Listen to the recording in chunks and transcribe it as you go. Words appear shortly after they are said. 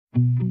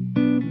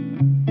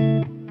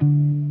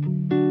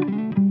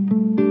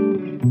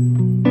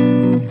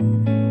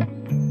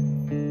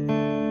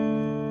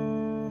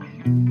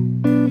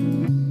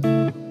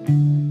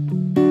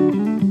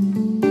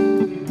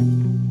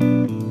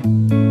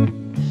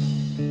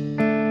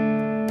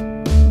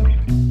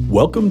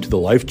Welcome to the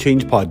Life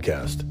Change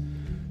Podcast.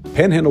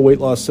 Panhandle Weight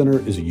Loss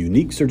Center is a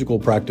unique surgical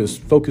practice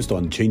focused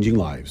on changing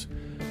lives.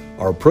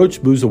 Our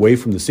approach moves away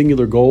from the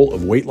singular goal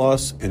of weight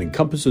loss and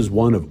encompasses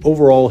one of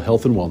overall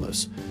health and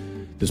wellness.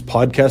 This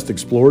podcast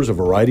explores a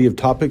variety of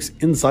topics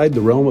inside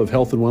the realm of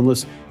health and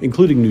wellness,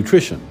 including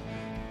nutrition,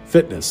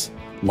 fitness,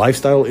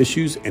 lifestyle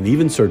issues, and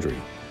even surgery.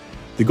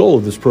 The goal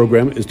of this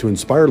program is to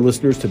inspire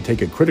listeners to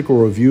take a critical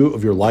review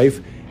of your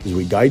life as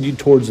we guide you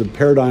towards a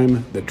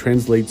paradigm that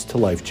translates to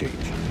life change.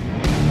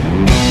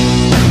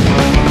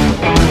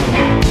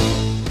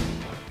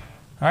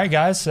 All right,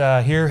 guys,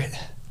 here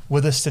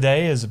with us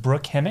today is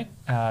Brooke Himic.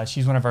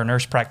 She's one of our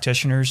nurse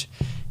practitioners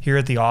here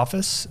at the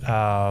office.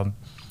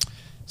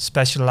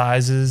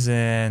 Specializes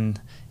in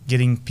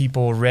getting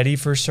people ready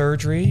for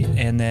surgery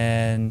and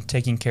then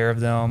taking care of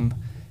them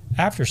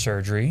after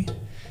surgery.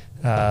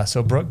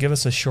 So, Brooke, give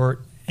us a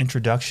short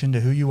introduction to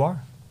who you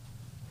are.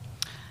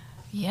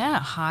 Yeah,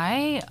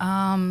 hi.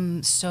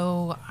 I've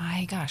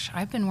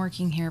been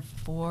working here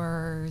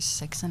for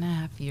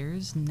 6.5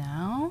 years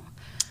now.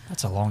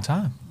 That's a long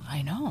time.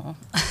 I know.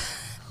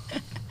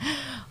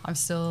 I'm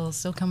still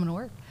coming to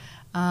work.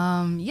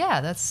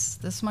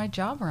 That's my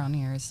job around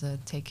here is to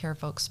take care of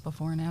folks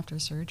before and after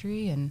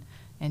surgery and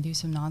do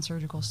some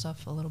non-surgical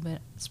stuff a little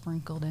bit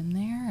sprinkled in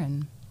there,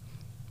 and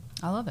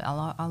I love it.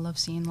 I love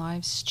seeing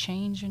lives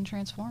change and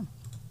transform.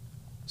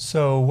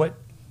 So what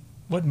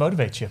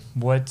motivates you?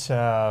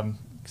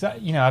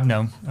 I've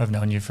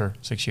known you for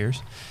 6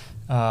 years,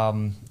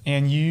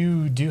 and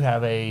you do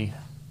have a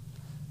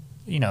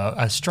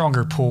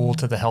stronger pull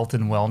to the health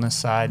and wellness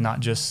side, not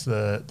just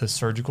the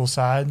surgical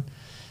side.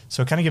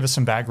 So kind of give us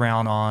some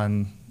background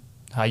on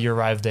how you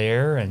arrived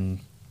there and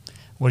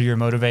what are your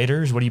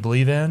motivators? What do you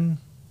believe in?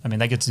 I mean,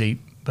 that gets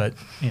deep, but,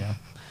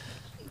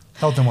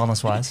 health and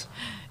wellness wise.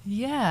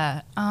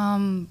 Yeah.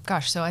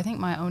 So I think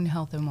my own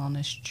health and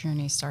wellness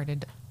journey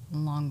started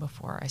long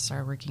before I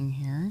started working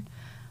here.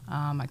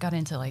 I got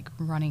into like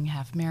running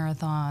half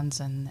marathons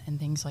and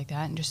things like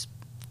that, and just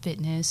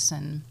fitness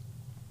and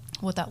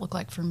what that looked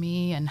like for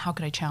me and how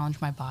could I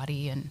challenge my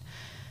body and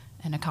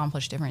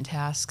accomplish different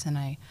tasks. And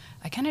I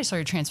kind of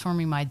started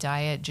transforming my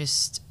diet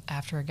just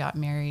after I got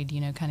married,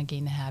 kind of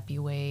gained the happy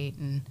weight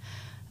and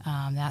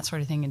that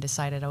sort of thing, and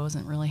decided I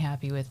wasn't really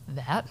happy with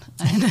that.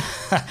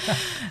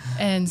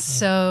 And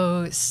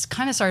so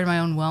kind of started my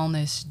own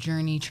wellness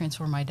journey,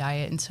 transformed my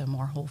diet into a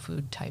more whole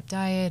food type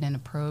diet and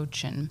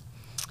approach and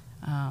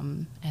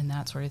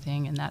that sort of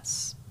thing. And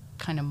that's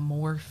kind of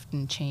morphed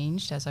and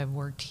changed as I've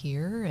worked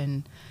here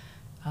and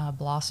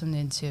blossomed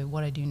into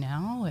what I do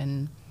now.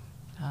 And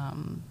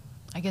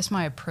I guess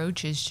my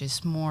approach is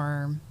just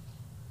more,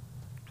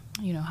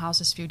 how's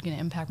this food going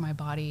to impact my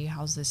body?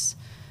 How's this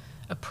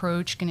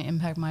approach going to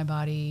impact my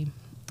body?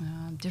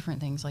 Different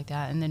things like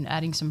that. And then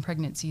adding some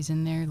pregnancies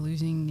in there,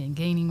 losing and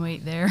gaining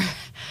weight there.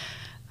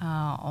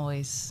 That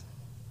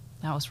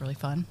was really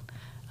fun.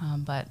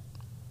 But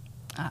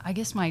I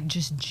guess my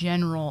just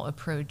general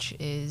approach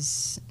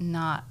is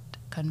not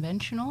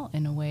conventional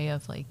in a way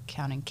of like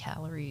counting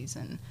calories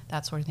and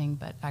that sort of thing,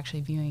 but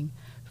actually viewing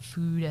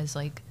food as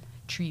like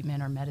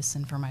treatment or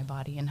medicine for my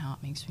body and how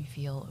it makes me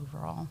feel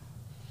overall.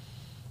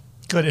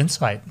 Good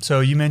insight.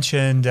 So you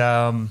mentioned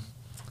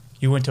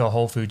you went to a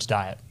whole foods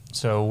diet.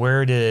 So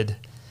where did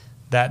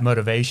that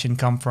motivation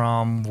come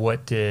from?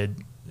 What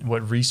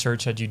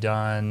research had you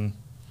done?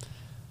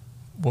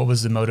 What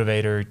was the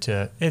motivator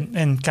to,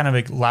 and kind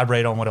of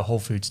elaborate on what a whole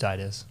foods diet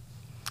is?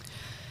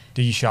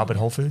 Do you shop at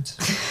Whole Foods?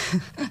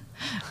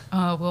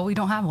 Well, we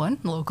don't have one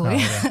locally.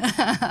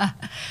 Oh,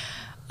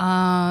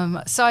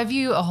 yeah. So I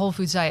view a whole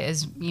foods diet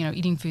as,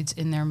 eating foods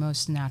in their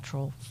most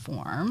natural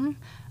form,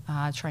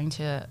 trying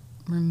to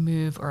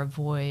remove or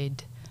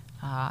avoid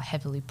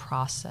heavily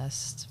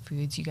processed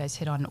foods. You guys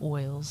hit on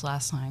oils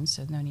last time,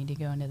 so no need to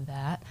go into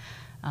that.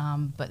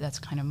 But that's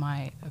kind of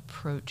my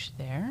approach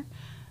there.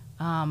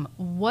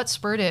 What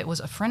spurred it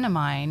was a friend of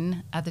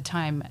mine at the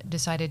time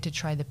decided to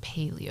try the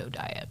paleo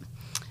diet.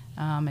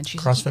 And she's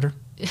CrossFitter?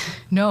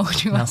 No,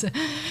 she wasn't.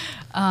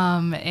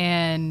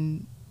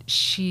 And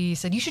she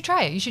said, you should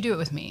try it. You should do it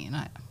with me. And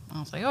I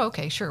was like, oh,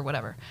 okay, sure,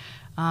 whatever.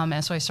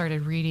 And so I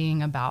started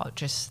reading about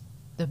just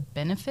the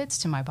benefits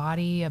to my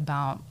body,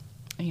 about,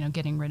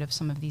 getting rid of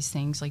some of these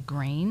things like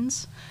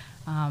grains.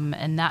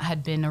 And that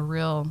had been a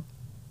real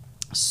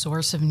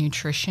source of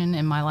nutrition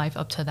in my life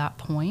up to that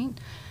point.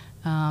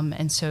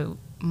 And so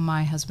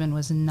my husband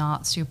was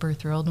not super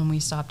thrilled when we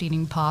stopped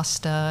eating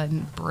pasta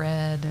and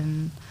bread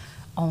and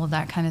all of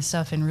that kind of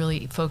stuff and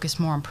really focused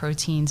more on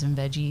proteins and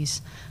veggies.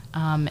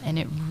 And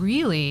it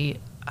really,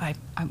 I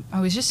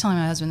was just telling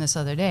my husband this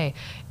other day,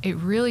 it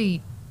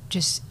really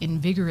just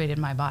invigorated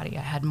my body.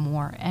 I had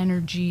more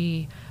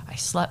energy, I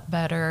slept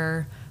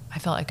better, I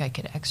felt like I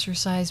could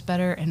exercise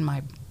better, and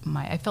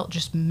I felt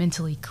just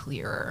mentally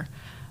clearer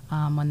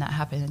when that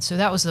happened. And so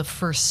that was the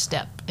first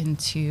step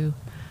into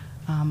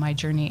my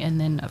journey. And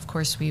then, of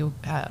course, we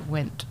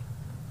went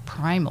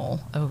Primal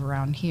over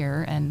around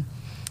here, and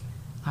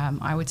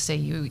I would say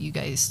you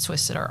guys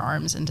twisted our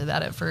arms into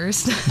that at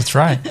first. That's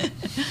right.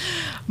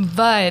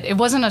 But it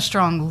wasn't a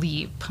strong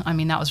leap. I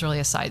mean, that was really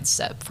a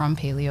sidestep from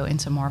paleo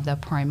into more of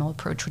that primal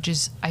approach, which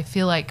is, I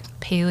feel like,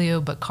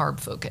 paleo but carb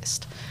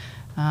focused,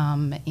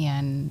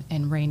 and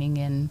reining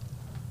in,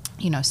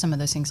 some of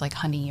those things like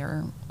honey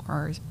or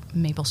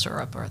maple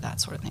syrup or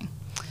that sort of thing.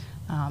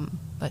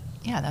 But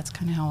yeah, that's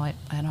kind of how it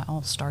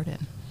all started.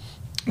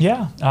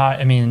 Yeah,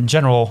 in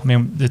general,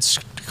 it's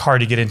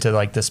hard to get into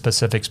like the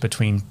specifics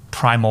between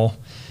Primal,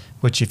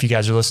 which if you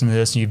guys are listening to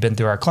this and you've been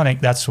through our clinic,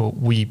 that's what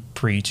we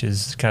preach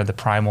is kind of the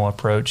Primal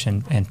approach,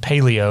 and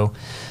paleo.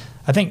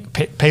 I think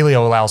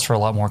paleo allows for a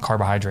lot more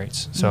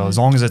carbohydrates. So as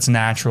long as it's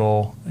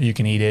natural, you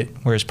can eat it.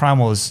 Whereas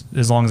Primal is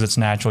as long as it's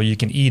natural, you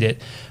can eat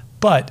it.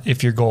 But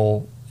if your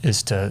goal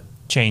is to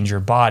change your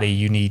body,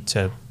 you need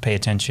to pay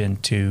attention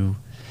to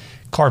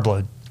carb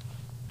load.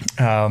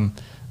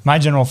 My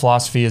general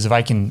philosophy is if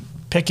I can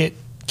pick it,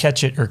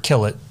 catch it, or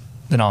kill it,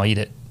 then I'll eat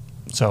it.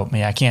 So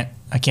I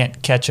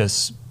can't catch a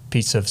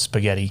piece of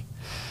spaghetti.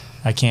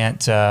 I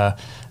can't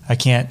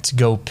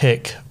go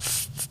pick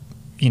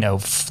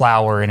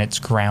flour in its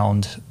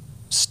ground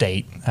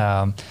state.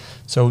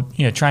 So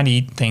trying to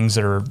eat things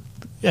that are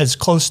as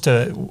close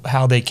to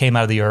how they came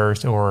out of the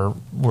earth or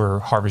were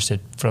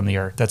harvested from the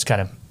earth. That's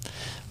kind of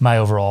my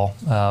overall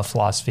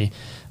philosophy.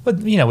 But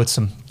with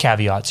some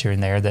caveats here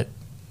and there that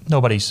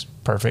nobody's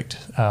perfect.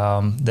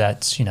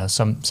 That's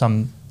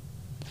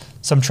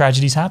some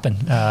tragedies happen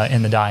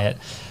in the diet.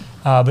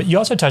 But you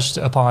also touched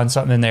upon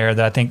something in there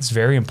that I think is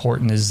very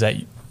important, is that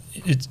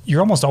you're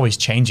almost always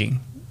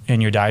changing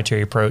in your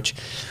dietary approach,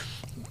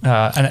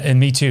 and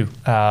me too.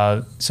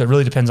 So it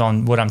really depends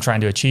on what I'm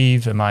trying to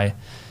achieve. Am I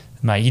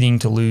eating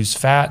to lose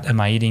fat?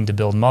 Am I eating to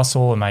build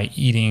muscle? Am I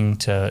eating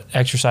to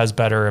exercise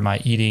better? Am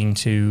I eating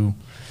to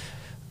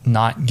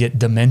not get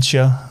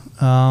dementia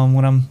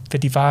when I'm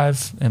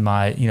 55?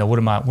 What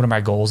are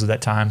my goals at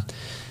that time?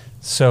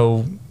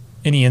 So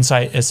any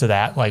insight as to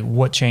that, like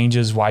what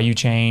changes, why you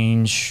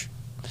change?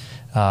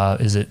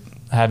 Is it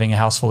having a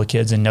house full of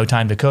kids and no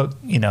time to cook?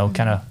 Kind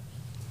of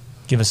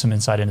give us some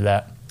insight into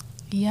that.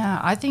 Yeah,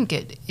 I think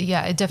it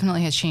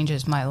definitely has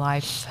changed. My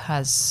life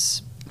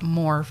has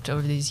morphed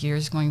over these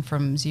years, going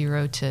from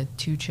 0 to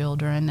 2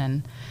 children,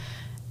 and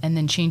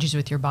then changes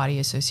with your body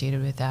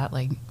associated with that,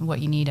 like what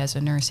you need as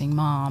a nursing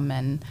mom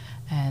and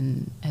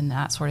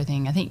that sort of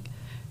thing. I think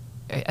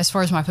as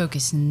far as my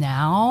focus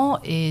now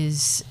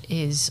is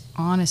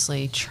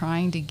honestly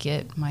trying to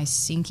get my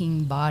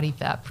sinking body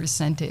fat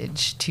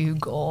percentage to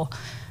goal,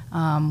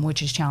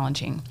 which is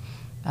challenging.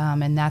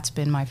 And that's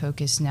been my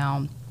focus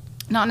now.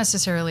 Not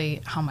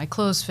necessarily how my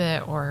clothes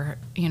fit or,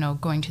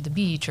 going to the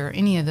beach or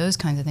any of those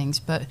kinds of things,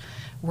 but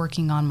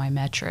working on my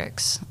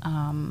metrics,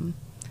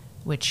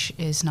 which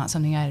is not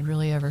something I had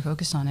really ever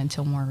focused on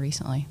until more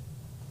recently.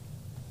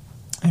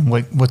 And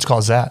what's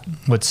caused that?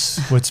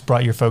 What's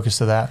brought your focus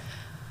to that?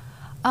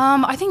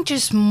 I think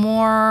just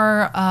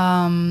more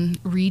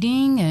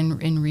reading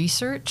and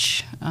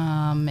research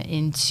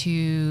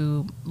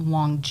into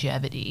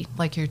longevity,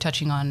 like you're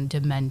touching on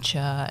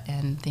dementia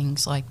and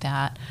things like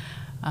that.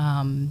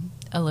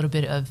 A little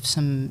bit of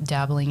some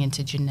dabbling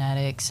into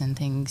genetics and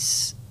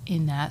things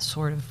in that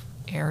sort of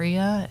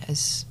area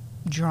has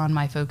drawn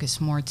my focus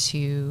more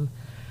to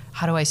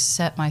how do I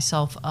set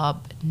myself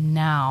up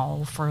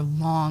now for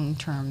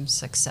long-term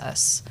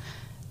success,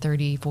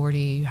 30,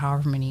 40,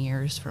 however many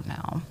years from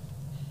now.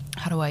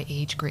 How do I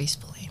age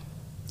gracefully?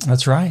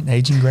 That's right,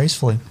 aging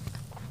gracefully.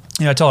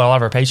 I tell a lot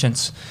of our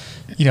patients,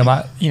 in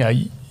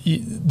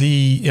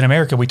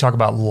America we talk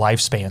about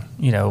lifespan.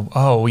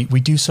 We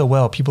do so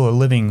well. People are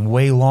living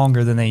way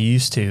longer than they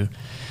used to.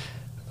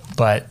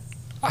 But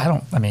I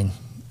don't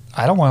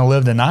want to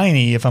live to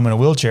 90 if I'm in a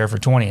wheelchair for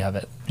 20 of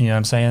it. You know what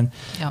I'm saying?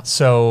 Yep.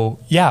 So,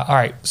 yeah, all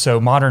right. So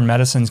modern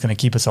medicine is going to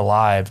keep us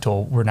alive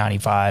till we're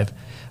 95.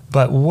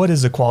 But what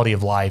is the quality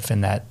of life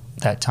in that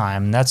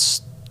time? And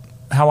that's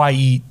how I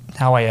eat,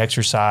 how I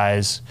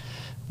exercise,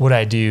 what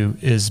I do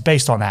is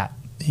based on that.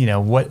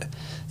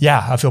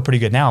 I feel pretty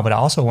good now, but I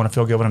also want to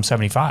feel good when I'm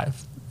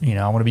 75.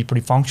 I want to be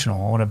pretty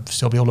functional. I want to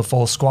still be able to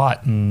full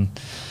squat and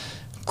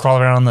crawl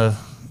around on the,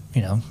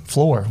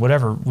 floor,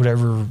 whatever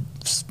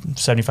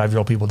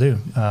 75-year-old people do.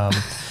 I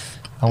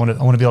want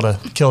to be able to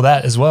kill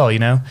that as well,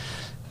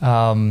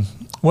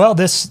 Well,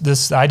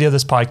 this idea of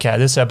this podcast,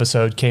 this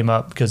episode came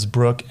up because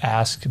Brooke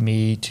asked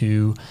me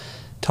to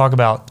talk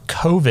about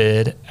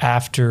COVID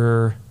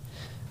after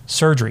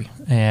surgery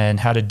and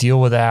how to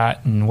deal with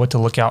that and what to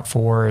look out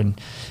for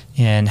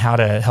and how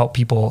to help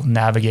people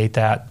navigate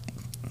that.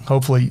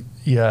 Hopefully,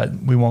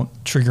 we won't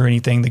trigger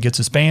anything that gets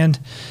us banned.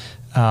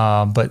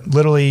 But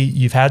literally,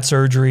 you've had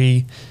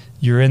surgery.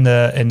 You're in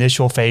the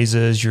initial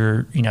phases.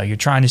 You're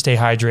trying to stay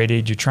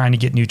hydrated. You're trying to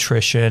get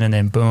nutrition, and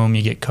then boom,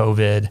 you get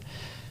COVID.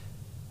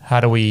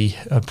 How do we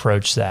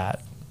approach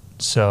that?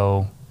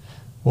 So,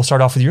 we'll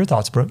start off with your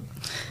thoughts, Brooke.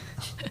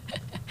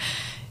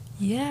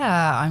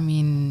 Yeah,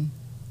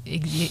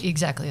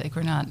 exactly. Like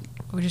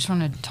we just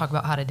want to talk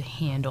about how to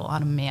handle, how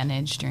to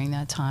manage during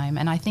that time.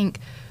 And I think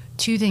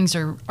 2 things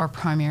are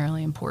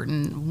primarily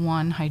important.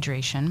 One,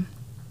 hydration,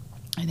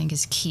 I think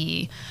is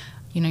key.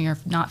 you're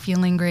not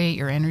feeling great,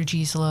 your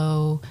energy's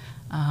low,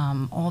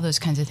 all those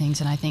kinds of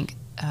things. And I think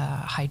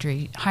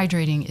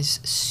hydrating is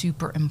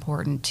super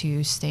important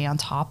to stay on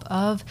top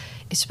of,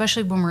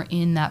 especially when we're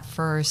in that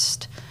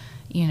first,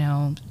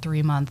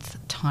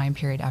 3-month time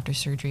period after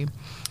surgery.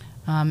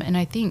 And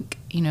I think,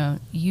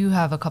 you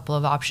have a couple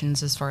of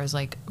options as far as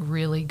like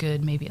really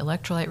good, maybe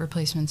electrolyte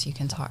replacements you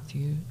can talk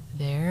through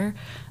there.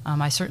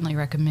 I certainly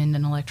recommend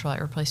an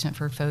electrolyte replacement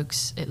for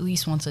folks at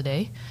least once a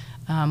day,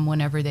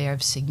 whenever they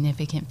have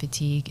significant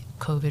fatigue,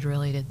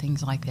 COVID-related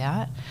things like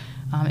that.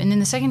 And then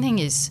the second thing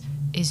is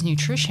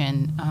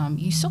nutrition.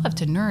 You still have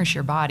to nourish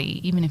your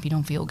body, even if you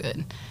don't feel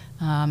good.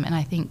 And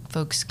I think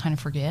folks kind of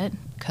forget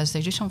because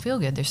they just don't feel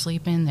good. They're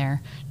sleeping,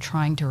 they're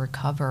trying to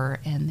recover,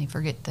 and they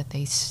forget that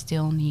they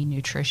still need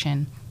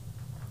nutrition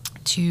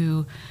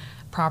to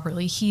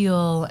properly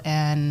heal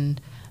and,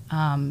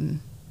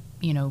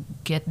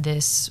 get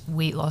this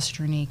weight loss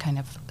journey kind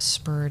of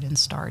spurred and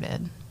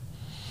started.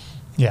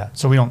 Yeah,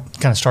 so we don't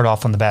kind of start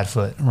off on the bad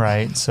foot,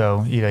 right?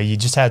 So, you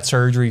just had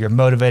surgery, you're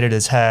motivated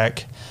as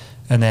heck,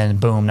 and then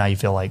boom, now you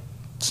feel like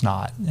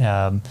snot.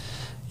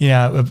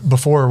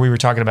 Before we were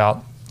talking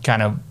about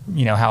kind of,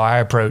 how I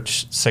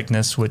approach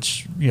sickness,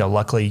 which,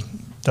 luckily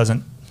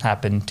doesn't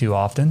happen too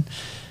often.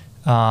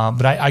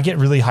 But I get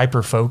really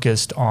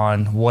hyper-focused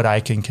on what I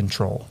can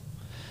control,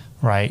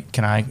 right?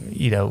 Can I,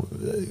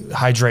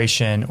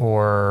 hydration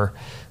or,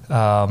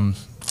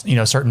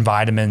 certain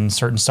vitamins,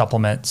 certain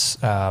supplements.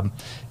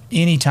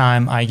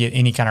 Anytime I get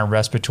any kind of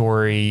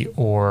respiratory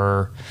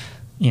or,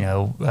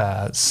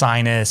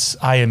 sinus,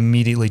 I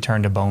immediately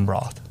turn to bone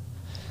broth.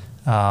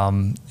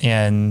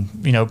 And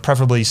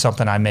preferably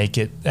something I make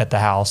it at the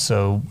house.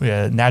 So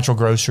Natural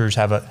Grocers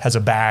has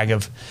a bag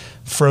of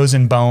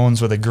frozen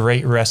bones with a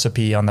great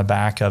recipe on the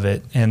back of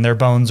it, and their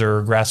bones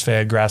are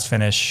grass-fed,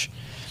 grass-finished,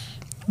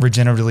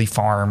 regeneratively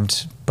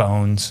farmed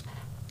bones.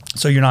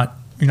 So you're not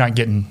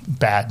getting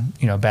bad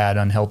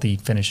unhealthy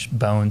finished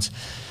bones.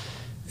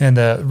 And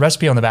the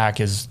recipe on the back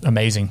is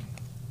amazing.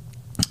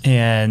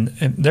 And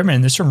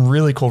there's some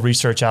really cool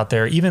research out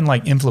there, even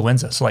like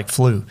influenza, so like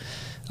flu.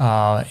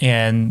 The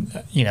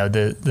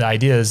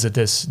idea is that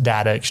this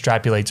data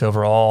extrapolates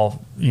over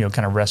all,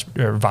 kind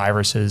of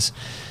viruses,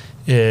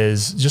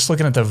 is just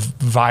looking at the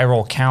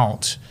viral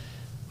count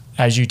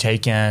as you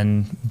take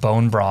in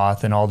bone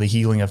broth and all the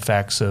healing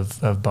effects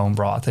of bone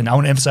broth. And I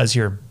want to emphasize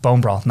here,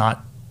 bone broth,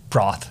 not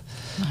broth.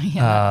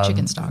 Yeah,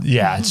 chicken stock.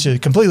 Yeah, it's a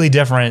completely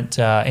different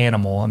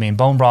animal. I mean,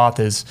 bone broth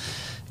is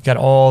got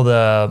all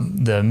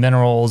the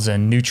minerals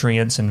and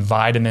nutrients and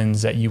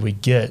vitamins that you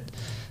would get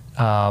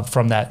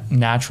from that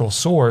natural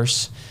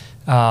source.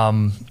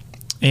 And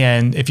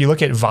if you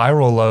look at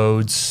viral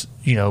loads,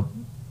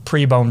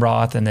 pre-bone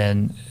broth and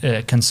then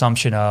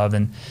consumption of,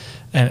 and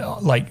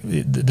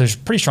there's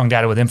pretty strong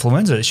data with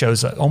influenza that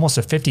shows almost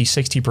a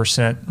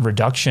 50-60%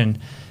 reduction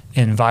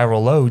in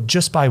viral load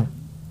just by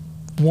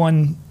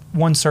one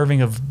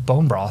serving of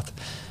bone broth.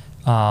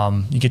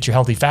 You get your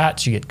healthy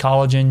fats, you get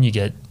collagen, you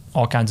get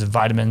all kinds of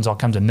vitamins, all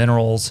kinds of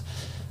minerals.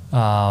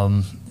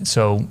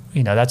 So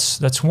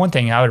that's one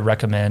thing I would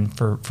recommend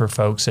for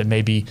folks that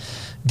may be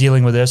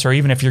dealing with this, or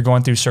even if you're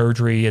going through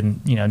surgery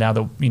and now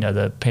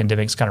the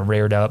pandemic's kind of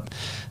reared up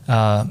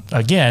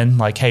again.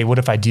 Like, hey, what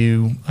if I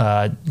do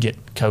get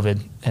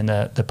COVID in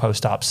the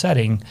post-op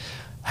setting?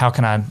 How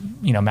can I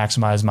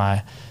maximize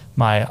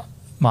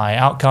my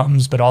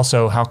outcomes, but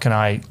also how can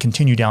I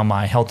continue down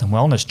my health and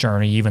wellness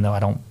journey even though I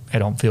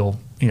don't feel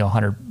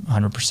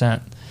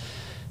 100%.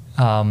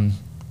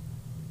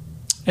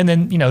 And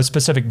then,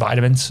 specific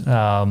vitamins,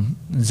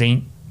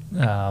 zinc,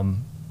 to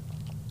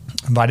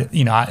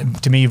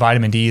me,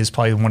 vitamin D is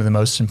probably one of the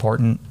most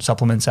important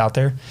supplements out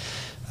there.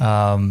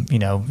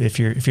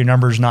 If your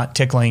number's not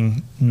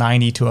tickling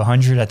 90 to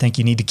 100, I think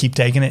you need to keep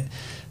taking it.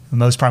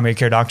 Most primary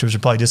care doctors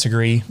would probably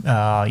disagree.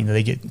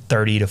 They get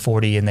 30 to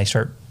 40 and they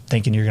start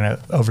thinking you're going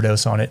to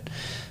overdose on it.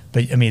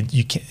 But I mean,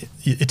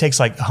 it takes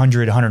like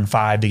 100,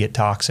 105 to get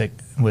toxic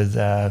with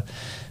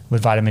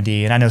vitamin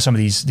D. And I know some of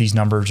these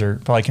numbers are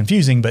probably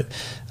confusing, but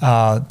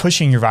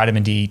pushing your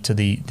vitamin D to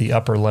the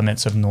upper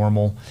limits of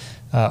normal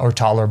or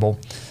tolerable.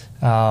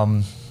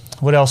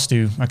 What else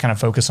do I kind of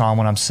focus on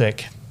when I'm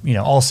sick?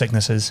 All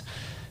sicknesses.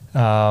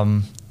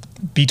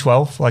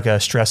 B12, like a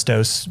stress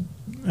dose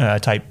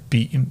type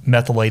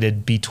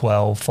methylated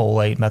B12,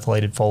 folate,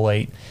 methylated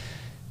folate.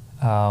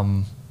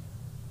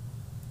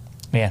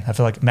 I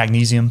feel like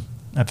magnesium.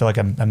 I feel like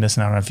I'm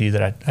missing out on a few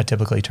that I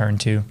typically turn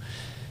to.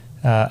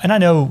 And I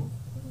know,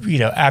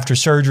 after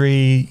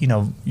surgery,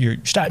 you're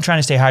trying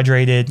to stay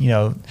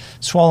hydrated.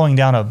 Swallowing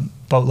down a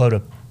boatload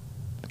of,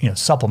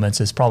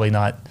 supplements is probably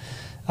not,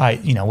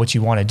 what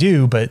you want to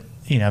do. But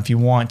if you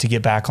want to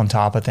get back on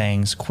top of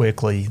things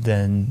quickly,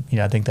 then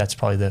I think that's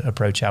probably the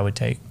approach I would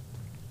take.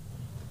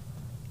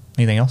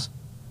 Anything else?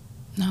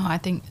 No, I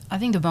think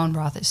the bone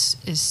broth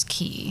is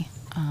key,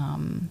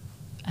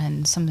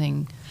 and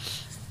something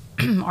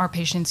our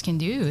patients can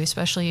do,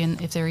 especially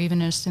if they're even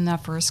just in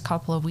that first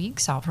couple of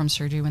weeks out from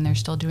surgery when they're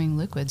still doing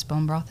liquids.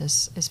 Bone broth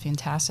is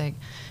fantastic.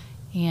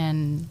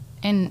 and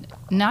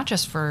not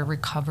just for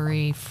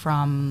recovery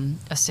from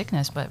a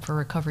sickness, but for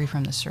recovery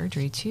from the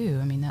surgery too.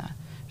 I mean,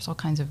 there's all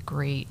kinds of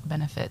great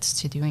benefits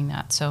to doing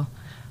that. So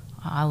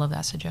I love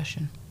that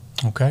suggestion.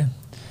 Okay.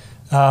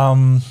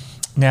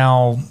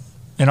 Now,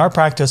 in our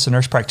practice, the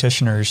nurse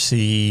practitioners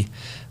see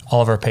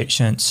all of our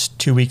patients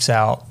 2 weeks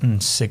out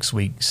and 6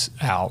 weeks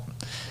out.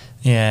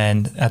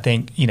 And I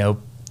think,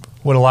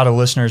 what a lot of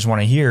listeners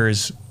want to hear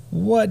is,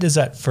 what does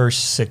that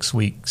first 6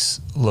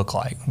 weeks look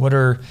like? What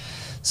are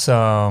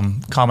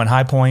some common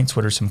high points?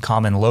 What are some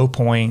common low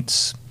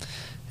points?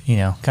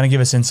 Kind of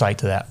give us insight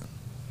to that.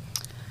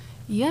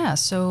 Yeah,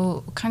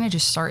 so kind of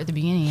just start at the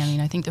beginning. I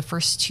mean, I think the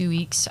first 2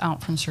 weeks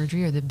out from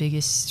surgery are the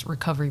biggest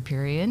recovery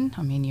period.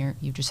 I mean,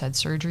 you just had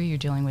surgery, you're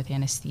dealing with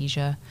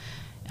anesthesia,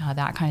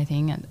 that kind of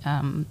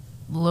thing.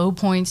 Low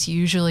points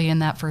usually in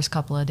that first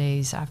couple of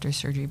days after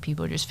surgery.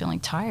 People are just feeling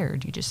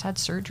tired. You just had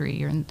surgery,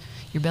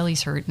 your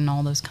belly's hurt, and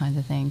all those kinds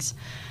of things.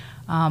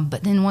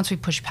 But then once we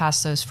push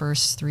past those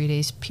first 3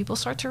 days, people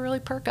start to really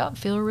perk up,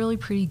 feel really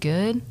pretty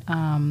good.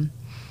 And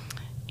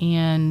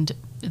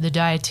the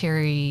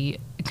dietary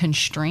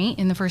constraint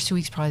in the first 2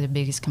 weeks, probably the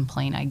biggest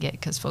complaint I get,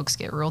 because folks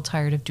get real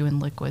tired of doing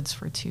liquids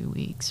for 2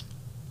 weeks.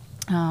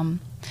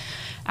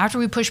 After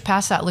we push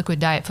past that liquid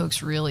diet,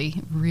 folks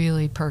really,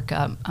 really perk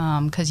up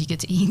because you get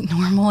to eat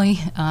normally,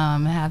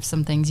 have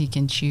some things you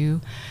can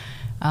chew.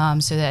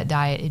 So that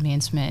diet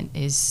advancement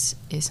is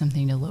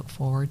something to look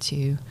forward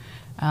to.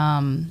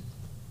 And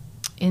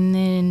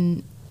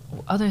then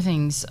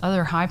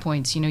other high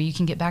points, you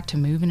can get back to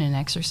moving and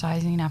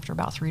exercising after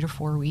about 3 to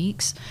 4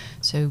 weeks.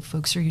 So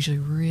folks are usually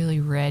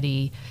really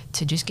ready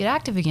to just get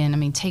active again. I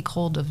mean, take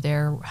hold of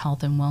their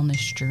health and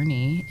wellness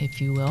journey, if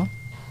you will,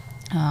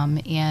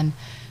 and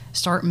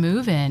start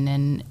moving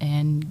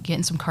and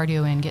getting some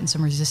cardio in, getting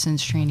some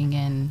resistance training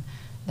in,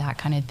 that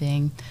kind of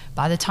thing.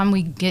 By the time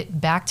we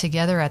get back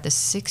together at the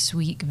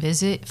 6-week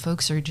visit,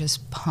 folks are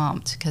just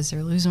pumped because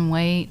they're losing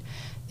weight.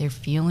 They're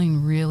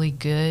feeling really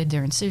good.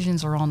 Their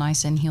incisions are all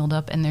nice and healed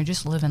up, and they're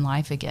just living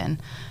life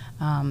again.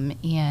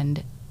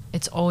 And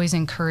it's always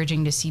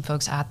encouraging to see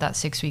folks at that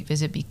 6-week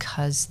visit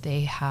because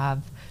they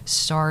have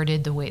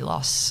started the weight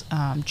loss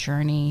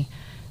journey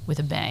with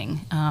a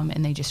bang,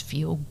 and they just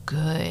feel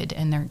good,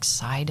 and they're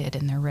excited,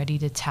 and they're ready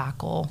to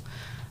tackle,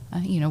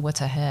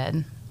 what's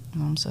ahead.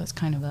 So it's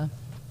kind of a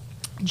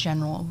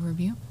general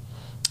overview.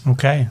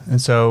 Okay,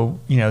 and so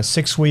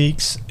 6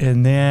 weeks,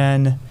 and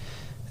then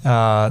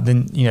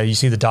you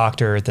see the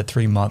doctor at the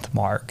 3-month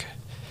mark.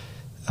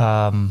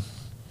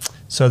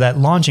 So that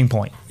launching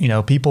point,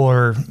 people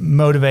are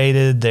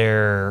motivated,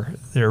 they're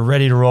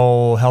ready to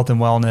roll, health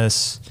and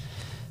wellness,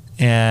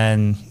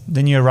 and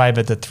then you arrive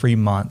at the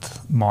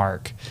 3-month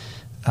mark.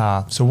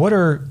 So what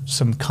are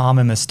some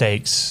common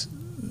mistakes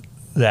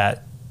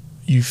that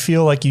you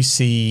feel like you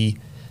see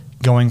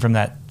going from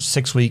that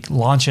 6-week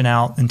launching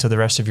out into the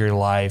rest of your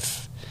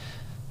life?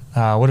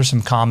 What are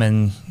some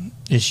common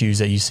issues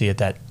that you see at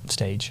that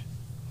stage?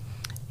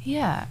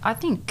 Yeah, I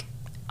think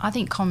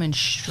common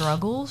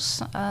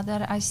struggles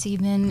that I see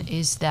then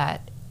is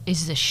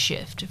the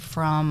shift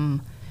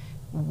from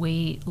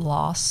weight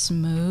loss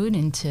mode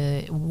into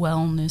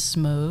wellness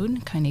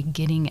mode, kind of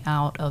getting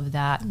out of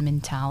that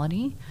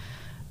mentality.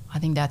 I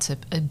think that's a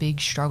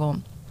big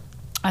struggle.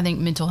 I think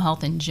mental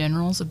health in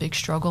general is a big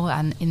struggle,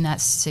 and in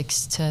that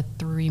 6 to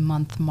 3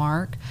 month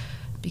mark,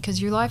 because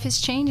your life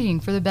is changing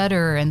for the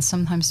better, and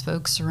sometimes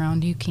folks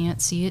around you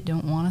can't see it,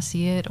 don't want to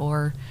see it,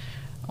 or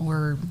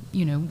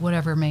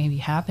whatever may be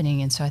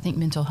happening. And so I think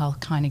mental health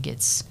kind of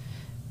gets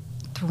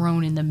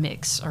thrown in the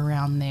mix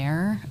around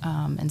there,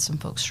 and some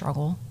folks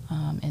struggle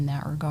in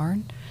that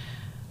regard.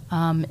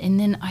 And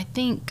then I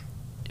think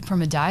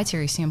from a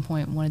dietary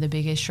standpoint, one of the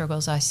biggest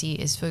struggles I see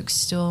is folks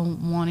still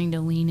wanting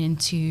to lean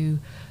into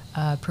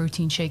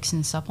protein shakes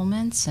and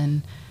supplements,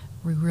 and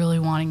we're really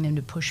wanting them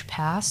to push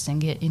past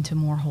and get into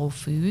more whole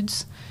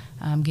foods,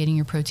 getting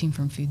your protein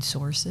from food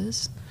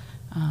sources.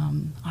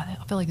 I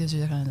feel like those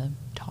are kind of the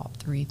top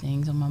 3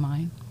 things on my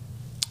mind.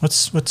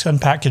 Let's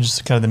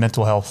unpackage kind of the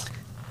mental health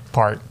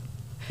part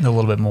a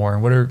little bit more.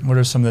 What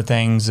are some of the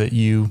things that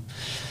you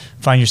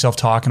find yourself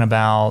talking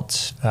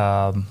about,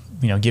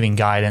 giving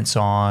guidance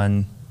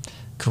on,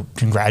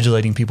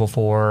 congratulating people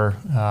for?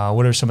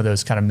 What are some of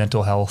those kind of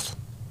mental health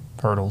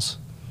hurdles?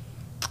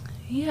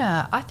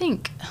 Yeah, I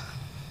think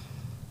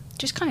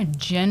just kind of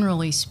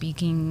generally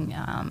speaking,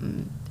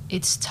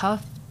 it's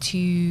tough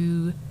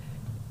to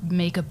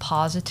make a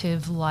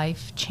positive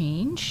life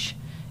change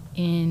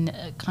in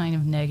a kind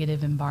of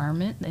negative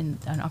environment, and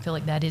I feel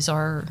like that is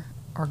our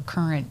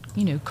current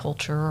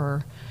culture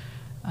or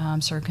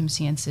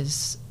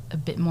circumstances a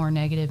bit more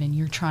negative, and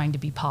you're trying to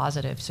be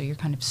positive, so you're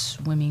kind of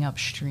swimming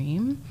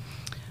upstream,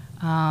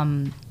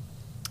 and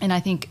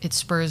I think it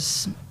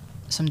spurs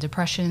some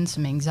depression,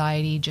 some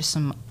anxiety, just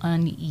some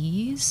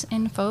unease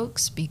in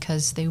folks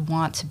because they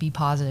want to be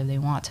positive, they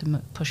want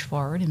to push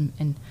forward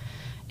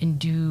and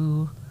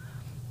do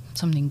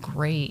something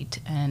great,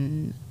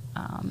 and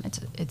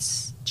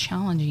it's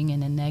challenging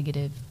in a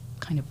negative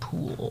kind of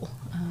pool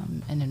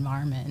and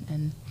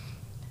environment,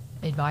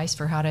 advice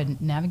for how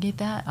to navigate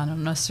that? I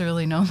don't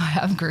necessarily know if I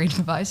have great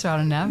advice for how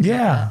to navigate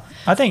that.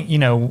 I think,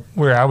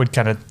 where I would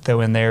kind of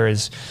throw in there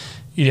is,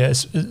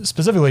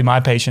 specifically my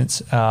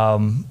patients,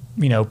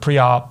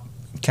 pre-op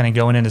kind of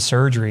going into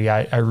surgery,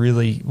 I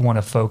really want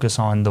to focus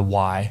on the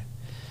why.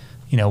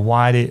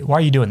 Why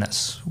are you doing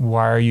this?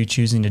 Why are you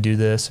choosing to do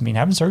this? I mean,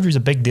 having surgery is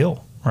a big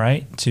deal,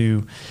 right?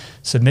 To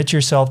submit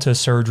yourself to a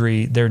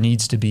surgery, there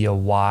needs to be a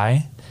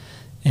why.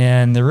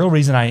 And the real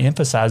reason I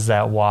emphasize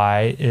that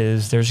why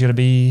is there's going to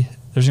be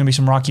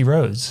some rocky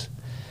roads.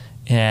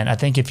 And I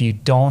think if you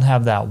don't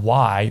have that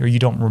why, or you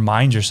don't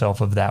remind yourself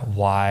of that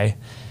why,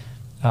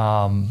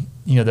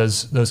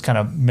 those kind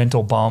of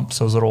mental bumps,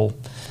 those little,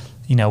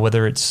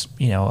 whether it's,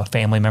 a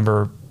family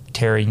member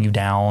tearing you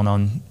down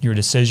on your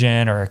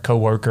decision, or a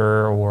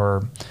coworker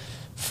or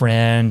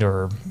friend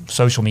or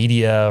social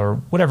media or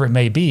whatever it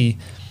may be,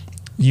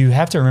 you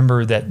have to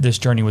remember that this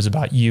journey was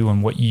about you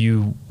and what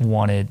you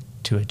wanted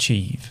to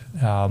achieve.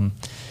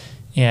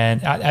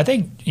 And I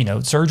think,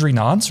 surgery,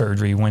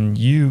 non-surgery, when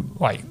you,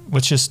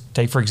 let's just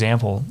take, for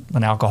example,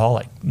 an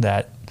alcoholic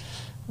that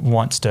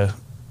wants to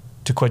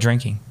quit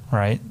drinking,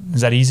 right?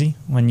 Is that easy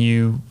when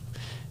you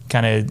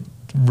kind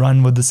of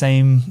run with the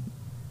same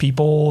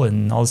people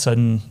and all of a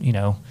sudden,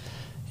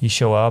 you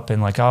show up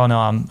and oh no,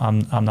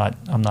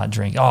 I'm not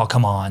drinking. Oh,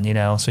 come on,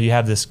 So you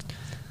have this,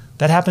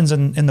 that happens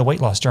in the weight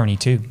loss journey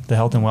too, the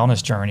health and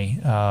wellness journey.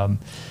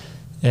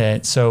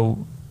 And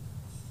so,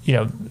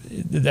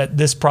 that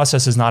this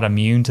process is not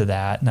immune to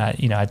that. And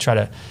I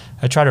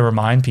try to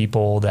remind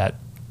people that,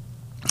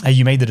 hey,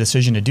 you made the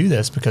decision to do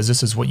this because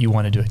this is what you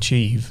wanted to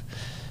achieve.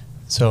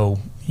 So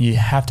you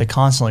have to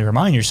constantly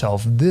remind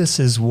yourself, this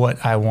is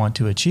what I want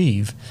to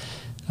achieve.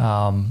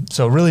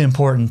 So really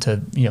important to,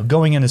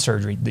 going into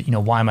surgery,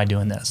 why am I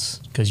doing this?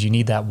 Because you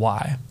need that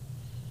why.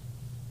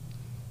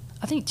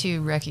 I think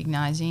too,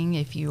 recognizing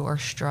if you are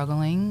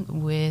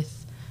struggling with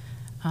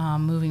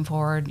moving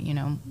forward,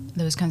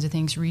 those kinds of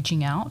things,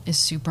 reaching out is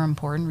super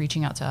important.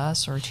 Reaching out to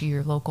us or to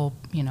your local,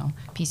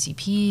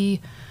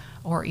 PCP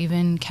or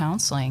even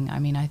counseling. I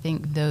mean, I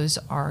think those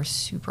are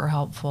super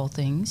helpful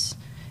things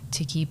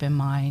to keep in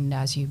mind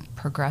as you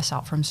progress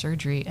out from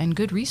surgery, and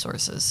good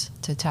resources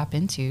to tap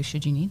into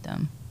should you need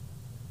them.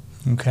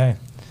 Okay.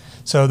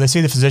 So they see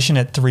the physician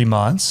at 3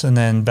 months and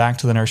then back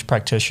to the nurse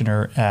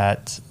practitioner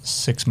at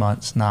 6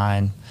 months,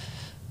 9.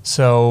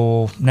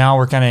 So now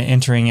we're kind of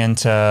entering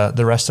into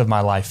the rest of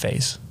my life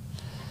phase.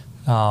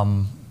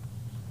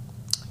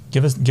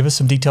 Give us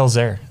some details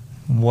there.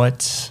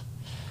 What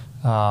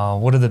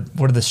are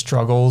the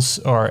struggles,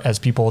 or as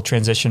people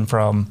transition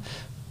from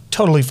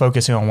totally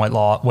focusing on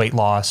weight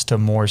loss to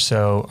more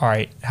so, all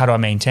right, how do I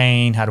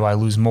maintain? How do I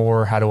lose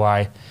more? How do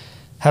I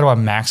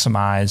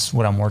maximize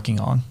what I'm working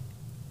on?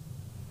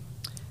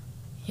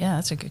 Yeah,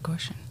 that's a good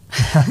question.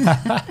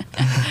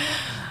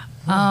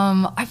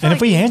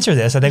 If we answer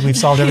this, I think we've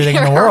solved everything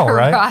in the world,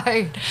 right?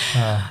 Right.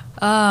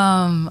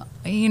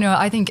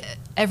 I think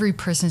every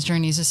person's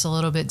journey is just a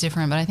little bit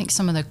different, but I think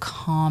some of the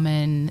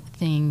common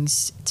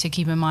things to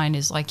keep in mind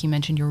is, like you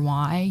mentioned, your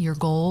why, your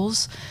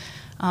goals.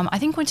 I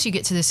think once you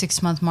get to the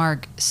 6 month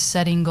mark,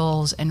 setting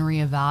goals and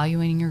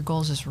reevaluating your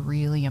goals is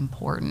really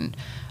important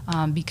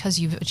because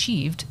you've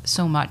achieved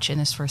so much in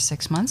this first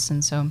 6 months.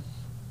 And so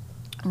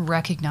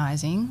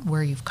recognizing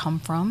where you've come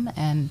from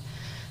and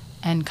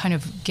kind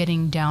of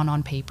getting down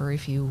on paper,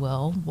 if you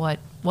will, what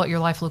your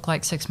life looked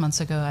like 6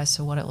 months ago as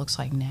to what it looks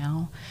like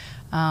now,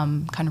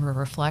 kind of a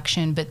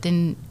reflection. But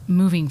then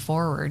moving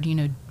forward,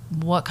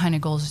 what kind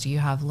of goals do you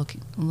have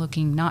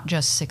looking not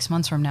just 6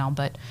 months from now,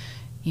 but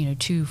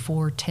 2,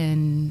 4,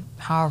 10,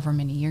 however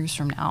many years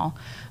from now.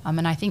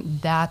 And I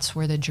think that's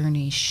where the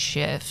journey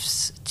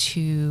shifts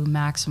to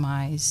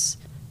maximize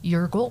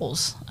your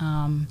goals.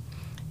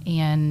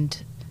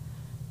 And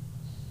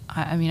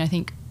I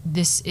think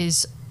this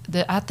is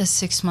at the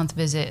 6 month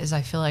visit is,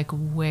 I feel like,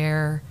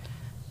 where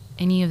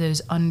any of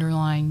those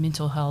underlying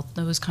mental health,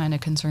 those kind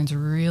of concerns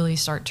really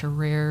start to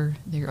rear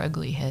their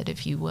ugly head,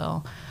 if you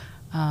will.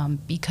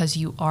 Because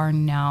you are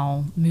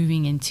now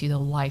moving into the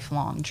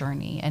lifelong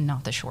journey and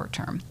not the short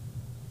term.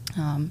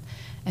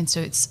 And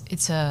so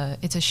it's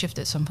a shift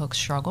that some folks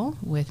struggle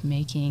with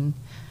making,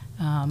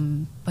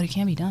 but it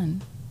can be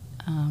done.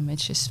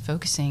 It's just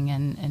focusing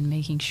and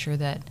making sure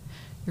that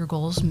your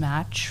goals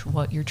match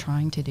what you're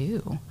trying to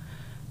do.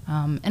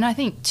 And I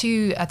think,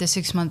 too, at the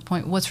 6 month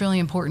point, what's really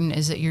important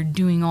is that you're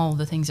doing all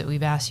the things that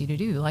we've asked you to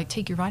do, like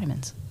take your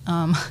vitamins.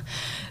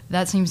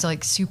 That seems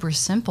like super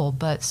simple,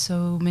 but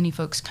so many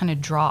folks kind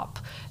of drop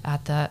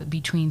at the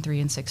between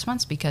 3 and 6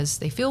 months because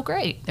they feel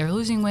great. They're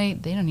losing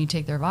weight. They don't need to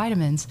take their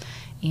vitamins.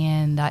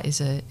 And that is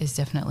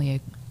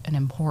definitely an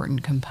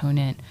important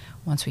component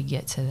once we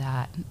get to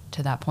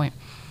that point.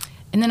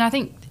 And then I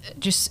think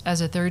just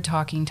as a third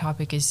talking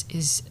topic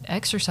is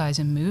exercise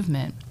and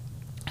movement.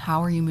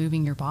 How are you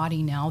moving your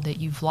body now that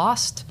you've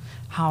lost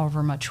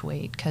however much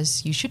weight?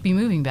 Because you should be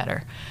moving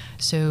better.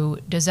 So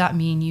does that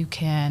mean you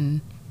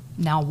can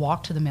now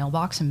walk to the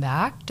mailbox and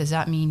back? Does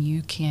that mean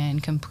you can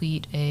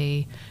complete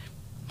a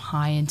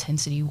high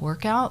intensity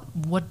workout?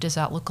 What does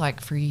that look like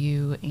for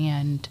you?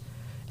 And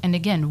And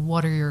again,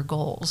 what are your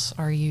goals?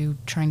 Are you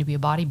trying to be a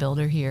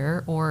bodybuilder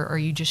here, or are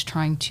you just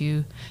trying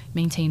to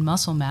maintain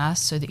muscle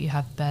mass so that you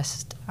have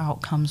best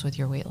outcomes with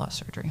your weight loss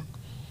surgery?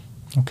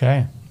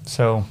 Okay.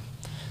 So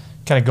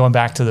kind of going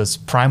back to those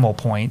primal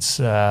points,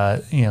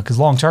 because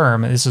long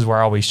term, this is where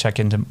I always check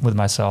in with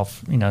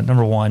myself.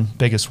 Number one,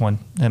 biggest one,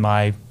 am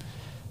I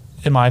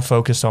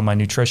focused on my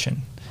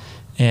nutrition?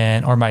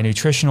 And are my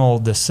nutritional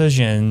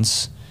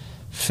decisions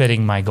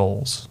fitting my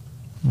goals,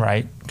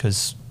 right?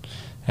 Because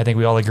I think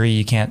we all agree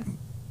you can't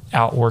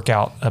work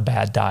out a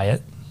bad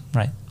diet,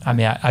 right? I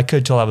mean, I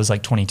could till I was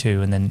like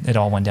 22, and then it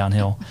all went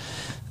downhill.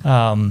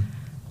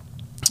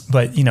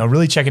 But,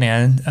 really checking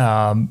in,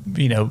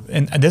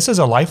 and this is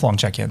a lifelong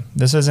check-in.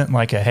 This isn't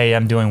like hey,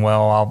 I'm doing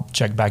well, I'll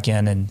check back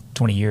in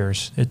 20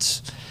 years.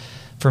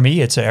 For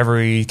me, it's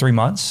every 3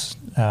 months,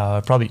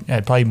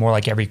 probably more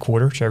like every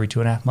quarter, so every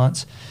 2.5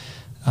 months.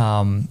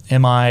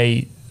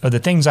 Are the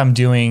things I'm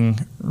doing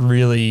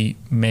really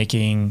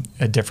making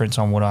a difference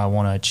on what I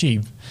want to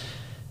achieve?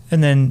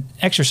 And then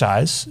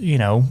exercise,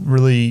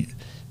 really,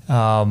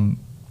 and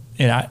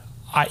I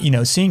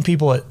seeing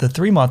people at the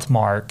 3-month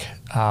mark,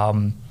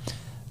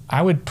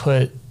 I would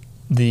put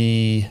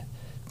the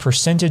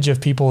percentage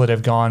of people that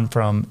have gone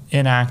from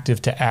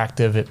inactive to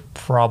active at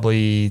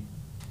probably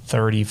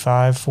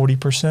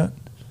 35-40%.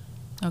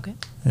 Okay.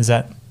 Is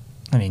that,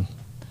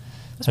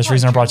 that's the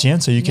reason I brought you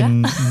in, so you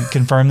can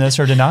confirm this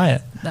or deny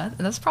it.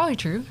 That's probably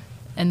true.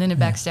 And then it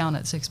backs down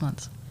at 6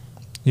 months.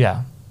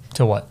 Yeah.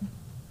 To what?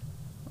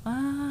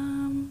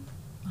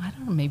 I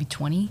don't know, maybe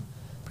 20%.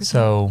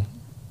 So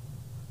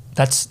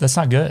that's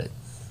not good,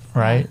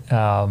 right?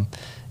 Yeah.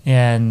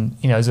 And,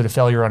 is it a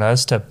failure on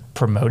us to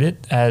promote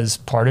it as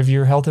part of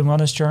your health and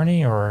wellness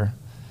journey, or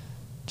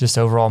just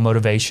overall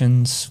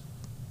motivations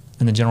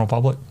in the general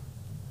public?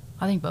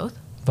 I think both.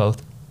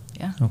 Both?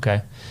 Yeah.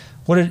 Okay.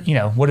 What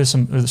are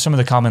some of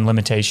the common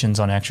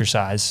limitations on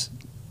exercise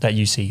that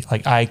you see?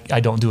 Like, I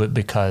don't do it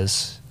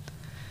because...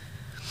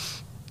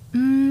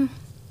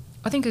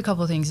 I think a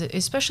couple of things,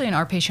 especially in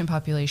our patient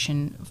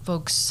population,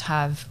 folks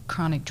have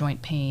chronic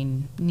joint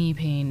pain, knee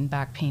pain,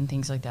 back pain,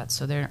 things like that.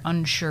 So they're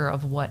unsure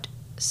of what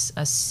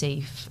a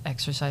safe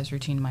exercise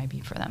routine might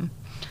be for them.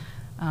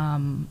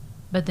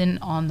 But then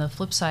on the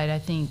flip side, I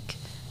think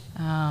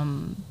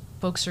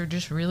folks are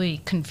just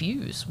really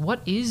confused.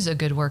 What is a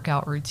good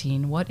workout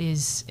routine? What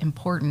is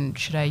important?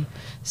 Should I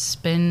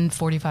spend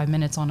 45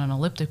 minutes on an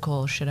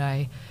elliptical? Should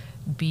I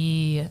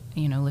be,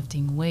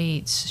 lifting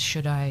weights?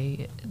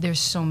 There's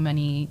so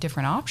many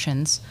different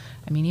options.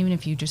 I mean, even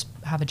if you just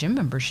have a gym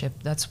membership,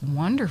 that's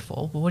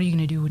wonderful. But what are you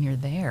going to do when you're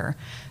there?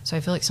 So I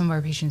feel like some of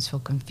our patients feel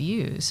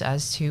confused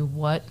as to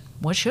what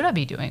should I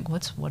be doing?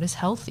 What is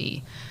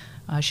healthy?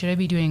 Should I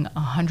be doing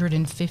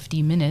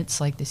 150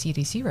 minutes like the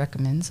CDC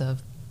recommends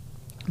of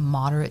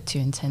moderate to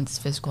intense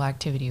physical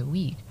activity a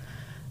week?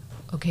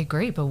 Okay,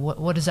 great. But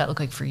what does that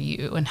look like for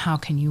you? And how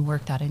can you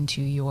work that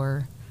into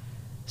your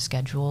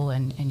schedule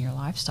and your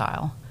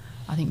lifestyle?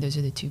 I think those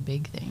are the two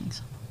big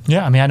things.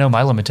 Yeah, I know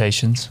my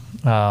limitations.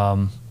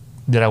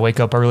 Did I wake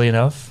up early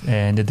enough,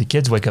 and did the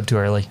kids wake up too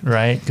early?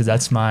 Right, because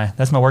that's my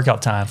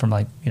workout time from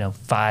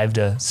 5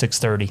 to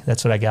 6:30.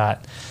 That's what I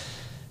got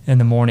in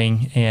the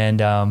morning.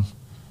 And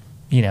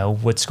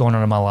what's going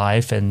on in my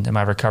life, and am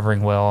I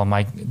recovering well?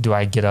 Do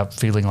I get up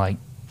feeling like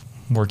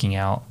working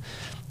out?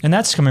 And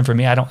that's coming from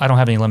me. I don't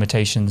have any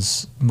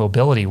limitations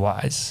mobility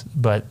wise,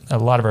 but a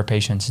lot of our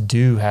patients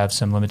do have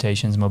some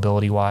limitations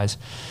mobility wise.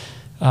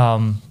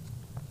 To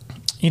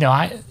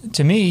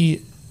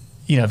me,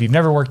 if you've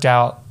never worked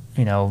out,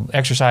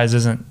 exercise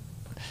isn't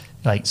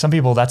like, some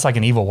people, that's like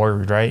an evil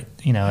word, right?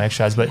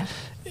 Exercise, but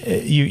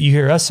you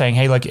hear us saying,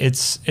 hey, like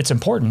it's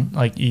important.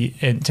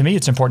 And to me,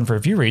 it's important for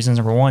a few reasons.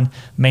 Number one,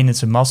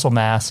 maintenance of muscle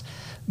mass,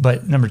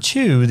 but number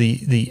two,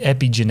 the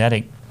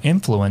epigenetic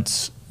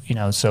influence.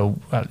 So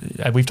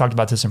we've talked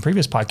about this in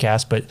previous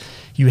podcasts, but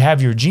you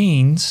have your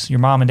genes, your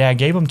mom and dad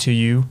gave them to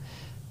you,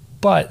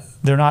 but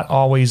they're not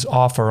always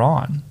off or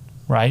on,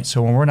 right?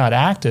 So when we're not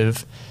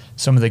active,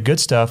 some of the good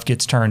stuff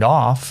gets turned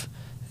off,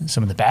 and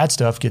some of the bad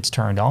stuff gets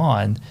turned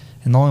on,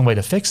 and the only way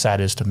to fix that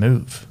is to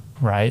move,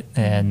 right?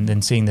 And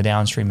then seeing the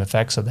downstream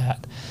effects of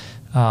that.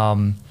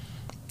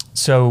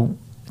 So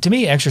to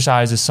me,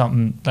 exercise is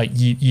something like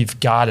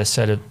you've got to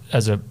set it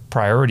as a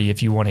priority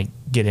if you want to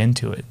get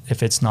into it.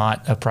 If it's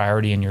not a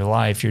priority in your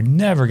life, you're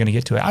never going to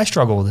get to it. I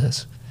struggle with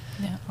this.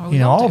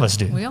 Yeah, all of us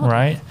do,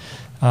 right?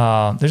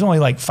 There's only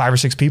like 5 or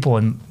 6 people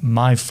in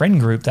my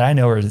friend group that I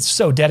know are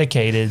so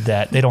dedicated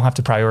that they don't have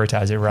to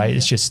prioritize it, right?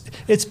 Yeah.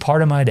 It's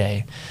part of my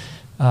day.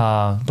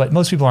 But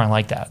most people aren't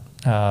like that.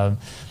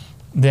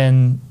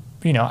 Then,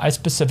 I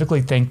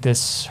specifically think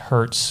this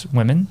hurts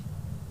women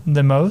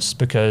the most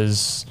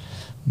because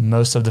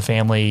most of the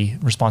family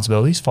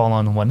responsibilities fall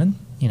on women.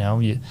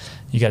 You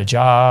got a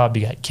job,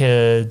 you got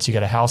kids, you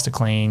got a house to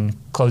clean,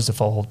 clothes to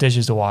fold,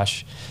 dishes to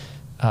wash,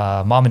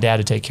 mom and dad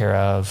to take care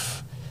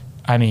of.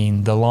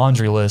 The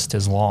laundry list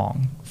is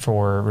long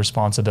for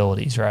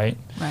responsibilities, right?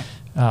 Right.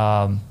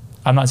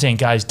 I'm not saying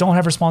guys don't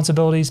have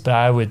responsibilities, but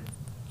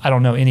I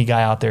don't know any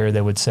guy out there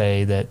that would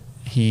say that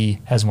he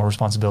has more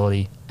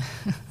responsibility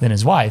than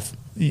his wife,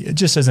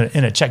 just as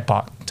in a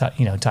checkbox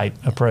type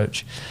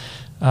approach.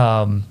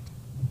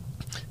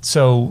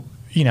 So,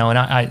 and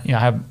I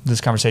have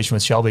this conversation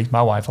with Shelby,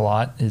 my wife, a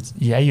lot.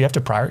 You have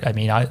to prioritize. I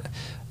mean,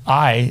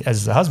 I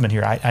as the husband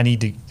here, I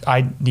need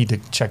to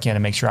check in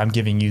and make sure I'm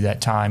giving you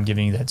that time,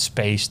 giving you that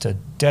space to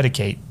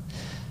dedicate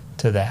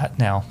to that.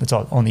 Now, it's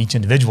all on each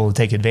individual to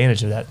take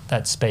advantage of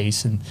that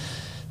space. And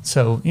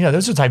so,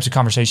 those are the types of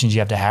conversations you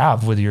have to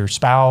have with your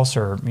spouse,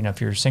 or,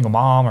 if you're a single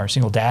mom or a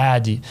single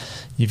dad,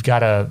 you've got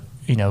to,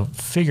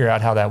 figure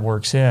out how that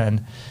works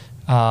in.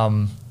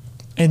 And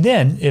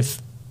then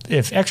if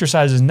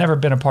exercise has never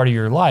been a part of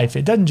your life,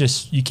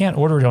 you can't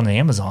order it on the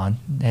Amazon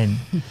and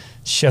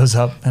shows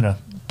up in a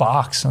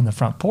box on the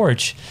front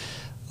porch.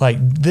 Like,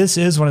 this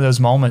is one of those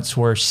moments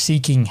where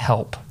seeking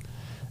help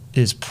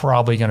is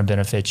probably going to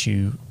benefit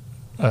you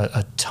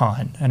a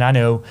ton. And I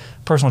know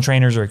personal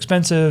trainers are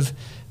expensive,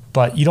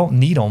 but you don't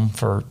need them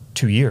for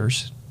 2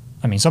 years.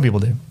 I mean, some people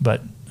do,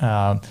 but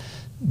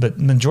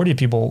majority of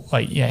people,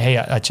 hey,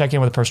 I check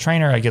in with a personal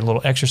trainer, I get a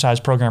little exercise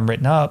program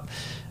written up.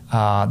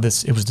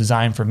 It was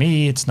designed for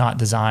me. It's not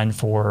designed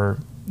for,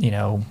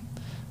 I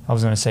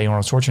was going to say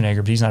Arnold Schwarzenegger,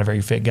 but he's not a very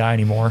fit guy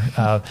anymore.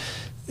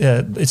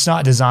 It's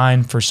not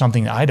designed for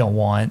something that I don't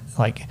want.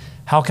 Like,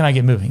 how can I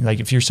get moving? Like,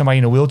 if you're somebody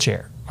in a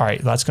wheelchair, all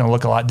right, that's going to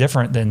look a lot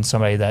different than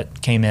somebody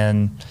that came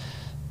in,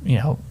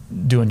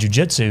 doing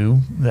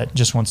jujitsu that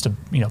just wants to,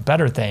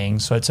 better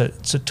things. So it's a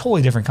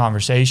totally different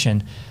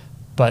conversation.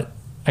 But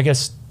I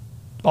guess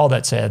all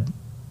that said,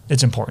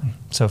 it's important.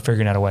 So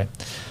figuring out a way.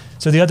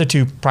 So the other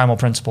two primal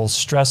principles,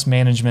 stress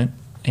management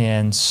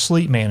and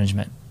sleep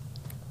management.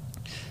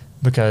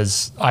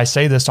 Because I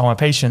say this to all my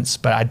patients,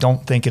 but I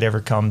don't think it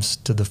ever comes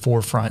to the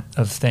forefront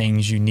of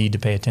things you need to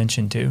pay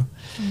attention to.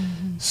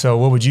 Mm-hmm. So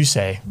what would you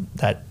say,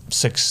 that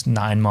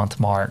 6-9 month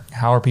mark?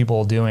 How are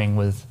people doing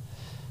with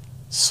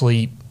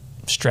sleep,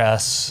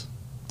 stress,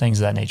 things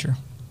of that nature?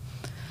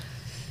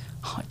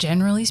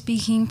 Generally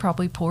speaking,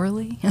 probably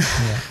poorly.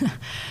 Yeah.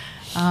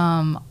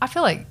 I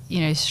feel like,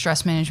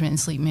 stress management and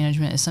sleep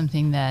management is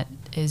something that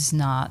is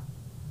not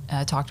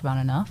talked about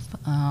enough,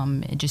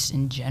 just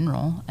in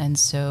general. And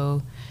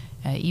so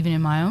even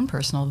in my own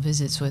personal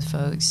visits with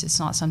folks, it's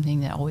not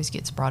something that always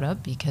gets brought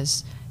up,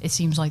 because it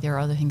seems like there are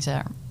other things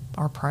that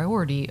are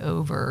priority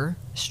over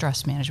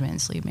stress management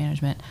and sleep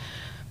management.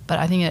 But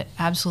I think it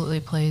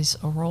absolutely plays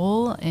a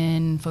role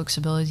in folks'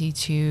 ability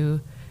to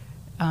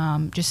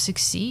just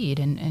succeed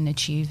and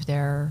achieve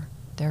their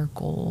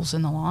goals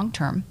in the long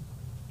term.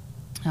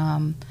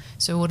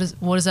 So what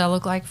does that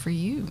look like for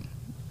you?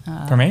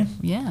 For me?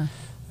 Yeah.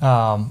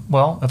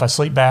 Well, if I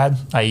sleep bad,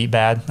 I eat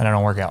bad, and I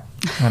don't work out.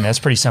 I mean, that's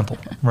pretty simple,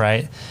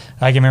 right?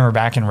 I can remember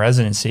back in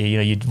residency,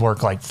 you'd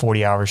work like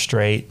 40 hours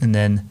straight, and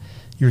then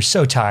you're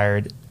so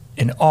tired,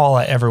 and all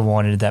I ever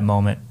wanted at that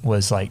moment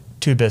was like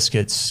 2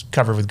 biscuits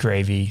covered with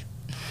gravy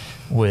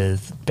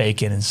with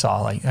bacon and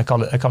salt. Like I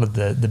called it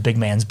the big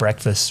man's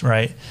breakfast,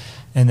 right?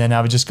 And then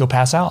I would just go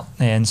pass out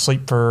and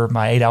sleep for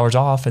my 8 hours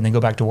off, and then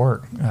go back to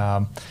work.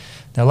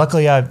 Now,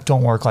 luckily, I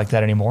don't work like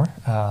that anymore.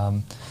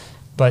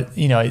 But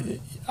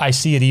I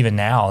see it even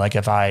now. Like,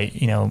 if I,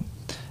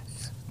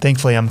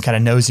 thankfully I'm kind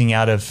of nosing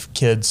out of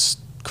kids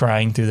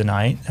crying through the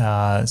night.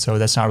 So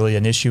that's not really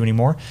an issue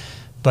anymore.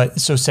 But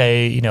so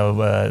say,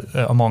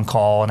 I'm on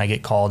call and I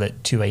get called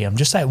at 2 a.m.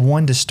 Just that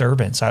one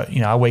disturbance.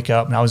 I wake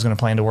up and I was going to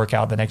plan to work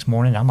out the next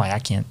morning. I'm like, I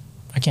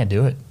can't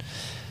do it.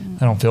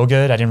 I don't feel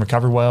good. I didn't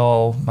recover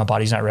well. My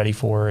body's not ready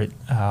for it.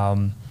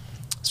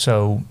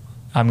 So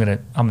I'm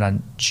gonna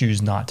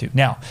choose not to.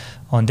 Now,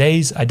 on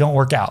days I don't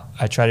work out,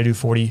 I try to do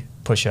 40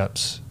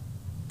 push-ups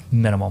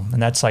minimum,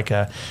 and that's like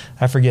I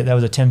forget, that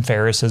was a Tim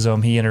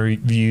Ferrissism. He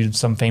interviewed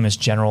some famous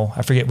general.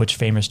 I forget which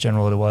famous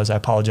general it was. I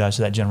apologize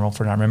to that general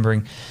for not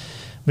remembering.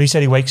 But he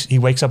said he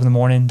wakes up in the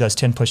morning, does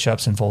 10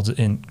 push-ups, and folds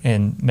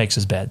and makes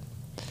his bed.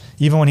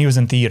 Even when he was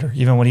in theater,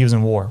 even when he was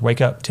in war,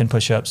 wake up, 10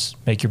 push-ups,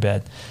 make your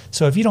bed.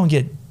 So if you don't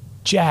get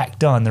jack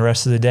done the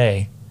rest of the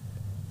day,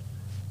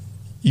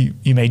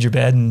 you made your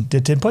bed and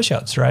did 10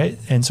 push-ups, right?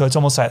 And so it's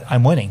almost like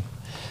I'm winning.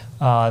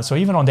 So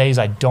even on days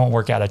I don't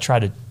work out, I try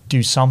to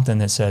do something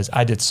that says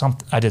I did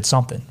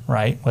something,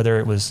 right? Whether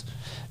it was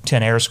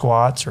 10 air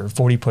squats or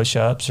 40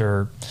 push-ups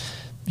or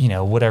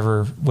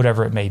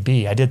whatever it may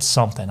be. I did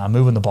something. I'm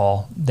moving the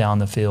ball down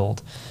the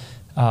field.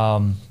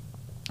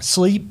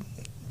 Sleep,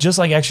 just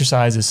like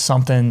exercise, is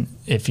something,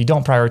 if you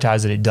don't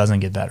prioritize it, it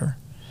doesn't get better,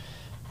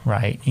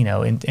 right?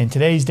 In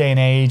today's day and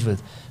age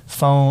with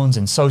phones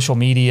and social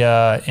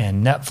media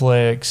and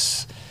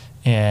Netflix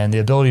and the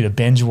ability to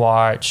binge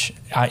watch,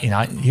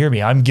 hear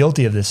me, I'm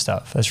guilty of this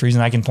stuff. That's the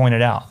reason I can point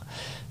it out.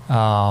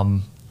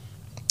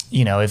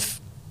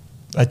 If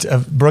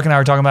Brooke and I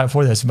were talking about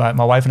before this, my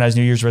wife and I's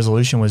New Year's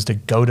resolution was to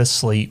go to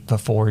sleep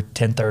before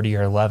 10:30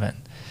 or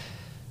 11.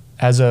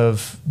 As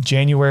of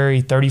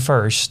January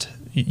 31st,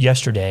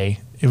 yesterday,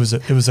 it was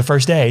the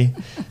first day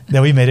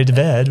that we made it to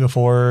bed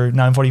before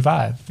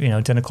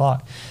 9:45, 10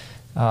 o'clock.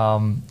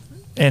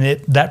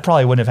 And that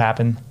probably wouldn't have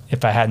happened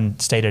if I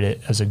hadn't stated it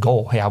as a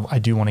goal. Hey, I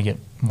do want to get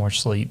more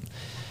sleep.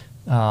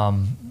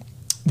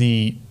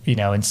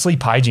 and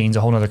sleep hygiene is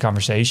a whole nother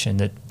conversation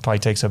that probably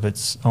takes up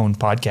its own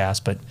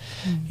podcast, but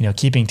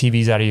keeping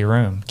TVs out of your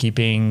room,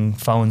 keeping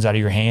phones out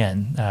of your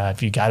hand.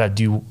 If you got to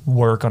do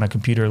work on a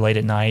computer late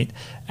at night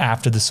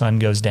after the sun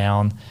goes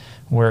down,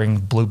 wearing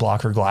blue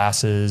blocker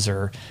glasses,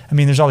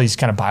 there's all these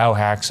kind of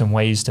biohacks and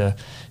ways to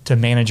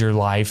manage your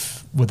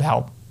life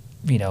without,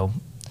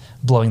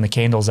 blowing the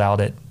candles out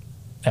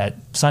at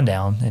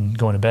sundown and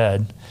going to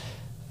bed.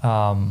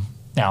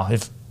 Now,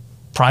 if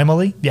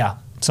primally,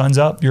 sun's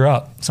up, you're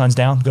up. Sun's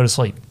down, go to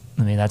sleep.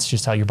 That's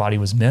just how your body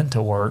was meant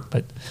to work.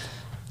 But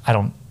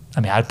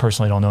I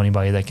personally don't know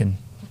anybody that can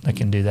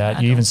do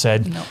that. You even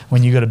said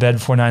when you go to bed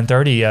before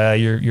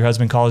 9:30, your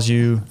husband calls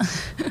you.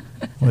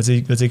 What's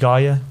he call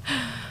you?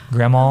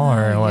 Grandma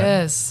or what?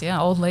 Yes,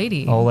 yeah, old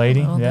lady. Old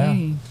lady,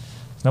 lady.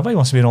 Nobody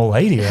wants to be an old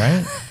lady,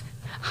 right?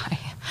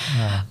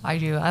 I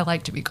do. I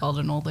like to be called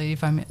an old lady.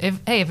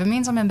 If it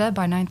means I'm in bed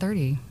by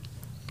 9:30,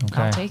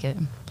 okay. I'll take it.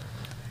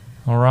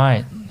 All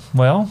right.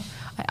 Well,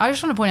 I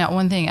just want to point out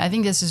one thing. I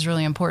think this is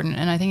really important,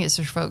 and I think it's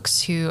for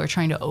folks who are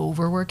trying to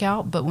overwork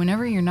out. But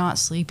whenever you're not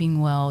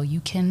sleeping well, you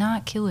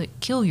cannot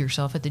kill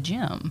yourself at the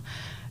gym.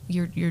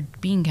 You're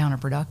being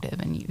counterproductive,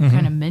 and you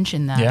kind of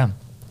mentioned that. Yeah.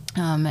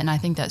 And I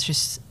think that's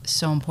just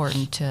so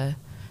important to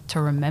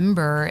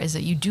remember, is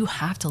that you do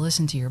have to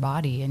listen to your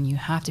body, and you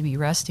have to be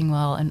resting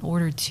well in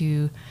order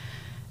to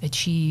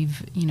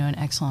achieve, an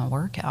excellent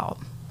workout.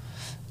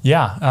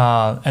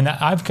 Yeah, and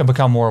I've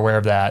become more aware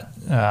of that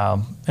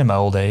in my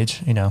old age,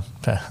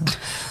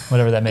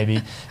 whatever that may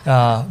be.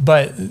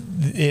 But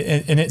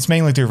it's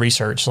mainly through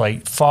research,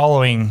 like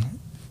following,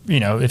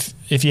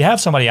 if you have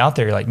somebody out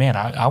there, you're like, man,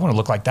 I want to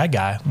look like that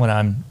guy when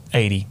I'm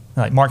 80.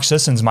 Like Mark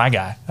Sisson's my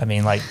guy.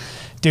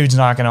 Dude's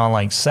knocking on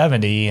like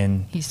 70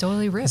 and he's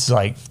totally ripped. It's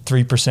like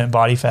 3%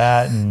 body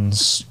fat and,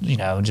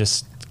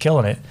 just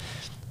killing it.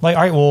 Like,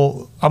 all right,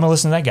 well, I'm going to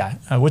listen to that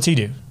guy. What's he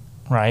do?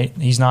 Right?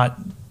 He's not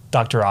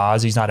Dr.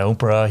 Oz. He's not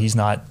Oprah. He's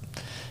not,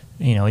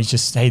 he's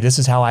just, hey, this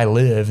is how I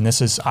live. And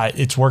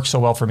it's worked so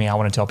well for me. I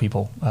want to tell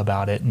people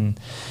about it. And,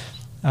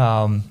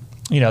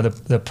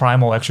 the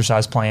Primal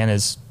exercise plan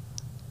is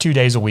 2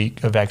 days a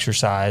week of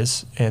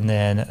exercise. And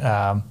then,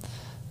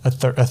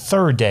 a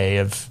third day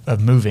of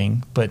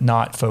moving, but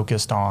not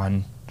focused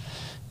on,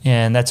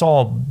 and that's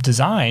all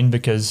designed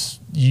because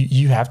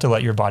you have to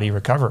let your body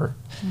recover.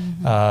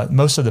 Mm-hmm.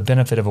 Most of the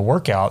benefit of a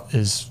workout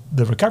is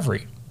the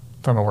recovery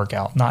from a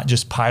workout, not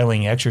just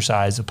piling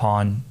exercise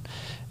upon.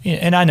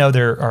 And I know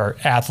there are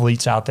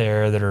athletes out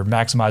there that are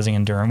maximizing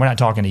endurance. We're not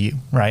talking to you,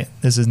 right?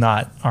 This is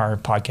not our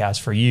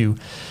podcast for you.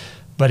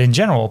 But in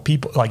general,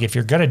 people, like if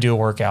you're going to do a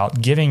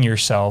workout, giving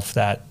yourself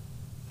that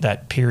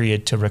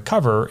period to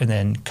recover and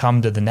then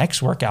come to the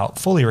next workout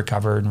fully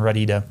recovered and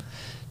ready to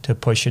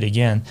push it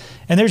again.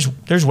 And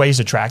there's ways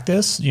to track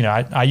this.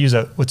 I use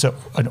an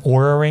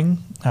Oura ring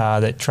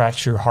that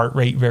tracks your heart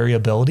rate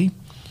variability.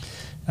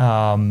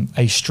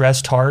 A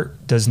stressed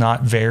heart does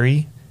not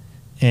vary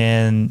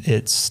in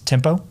its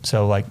tempo.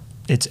 So like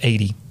it's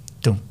 80,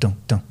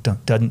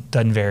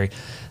 doesn't vary.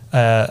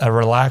 A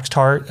relaxed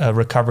heart, a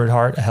recovered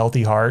heart, a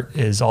healthy heart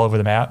is all over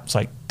the map. It's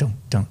like don't.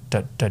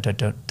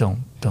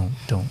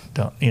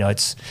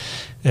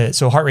 It's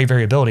so heart rate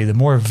variability. The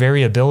more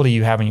variability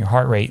you have in your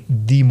heart rate,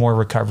 the more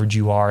recovered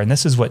you are. And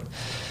this is what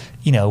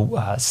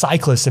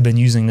cyclists have been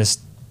using this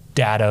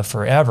data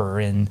forever,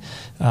 and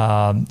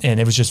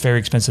it was just very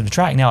expensive to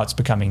track. Now it's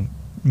becoming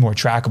more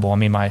trackable.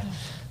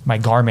 My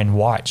Garmin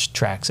watch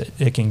tracks it.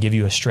 It can give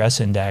you a stress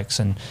index,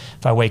 and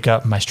if I wake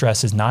up and my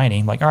stress is 90,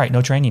 I'm like, all right,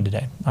 no training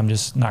today. I'm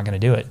just not going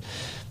to do it.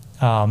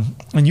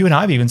 And you and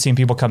I have even seen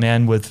people come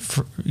in with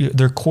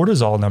their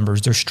cortisol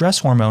numbers, their stress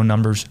hormone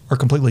numbers are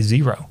completely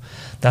zero.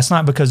 That's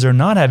not because they're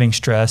not having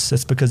stress.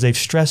 That's because they've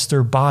stressed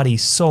their body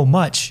so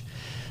much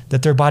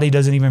that their body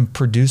doesn't even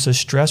produce a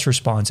stress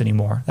response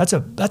anymore. That's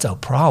a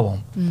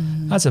problem.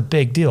 Mm-hmm. That's a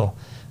big deal.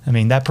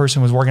 That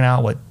person was working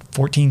out,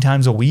 14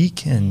 times a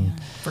week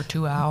and for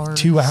 2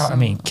 hours.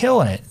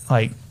 Killing it.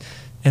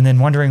 And then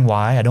wondering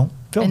why I don't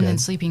feel good. And then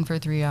sleeping for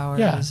 3 hours.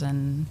 Yeah.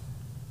 And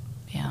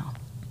yeah.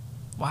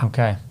 Wow.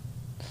 Okay.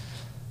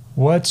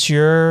 What's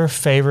your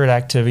favorite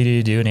activity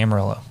to do in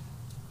Amarillo?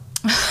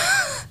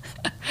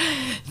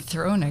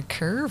 Throwing a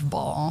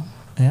curveball.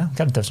 Yeah,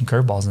 got to throw some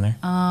curveballs in there.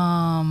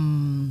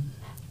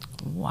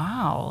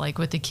 Wow. Like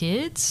with the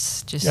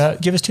kids? Just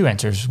give us two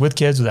answers. With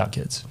kids, without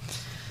kids.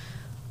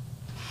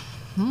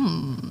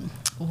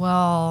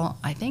 Well,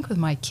 I think with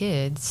my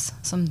kids,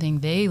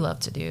 something they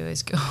love to do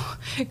is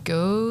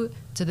go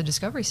to the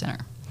Discovery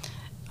Center.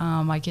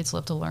 My kids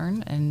love to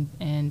learn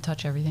and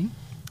touch everything.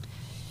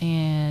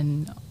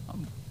 And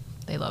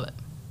they love it.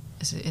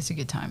 It's a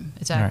good time.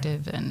 It's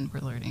active, right. And we're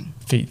learning.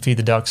 Feed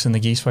the ducks and the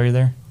geese while you're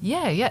there?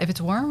 Yeah. If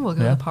it's warm, we'll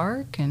go to the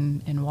park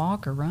and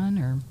walk or run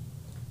or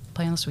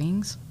play on the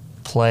swings.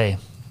 Playing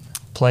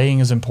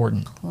is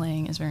important.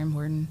 Playing is very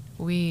important.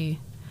 We,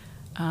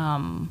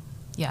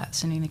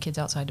 sending the kids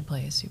outside to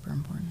play is super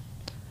important.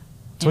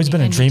 It's always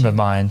been a dream of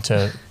mine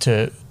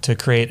to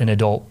create an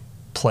adult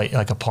play,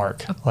 like a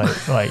park.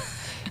 Like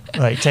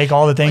Like take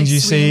all the things Like you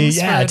see. swings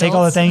for Yeah, take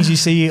all the adults. things you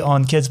see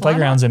on kids' Why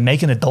playgrounds not? and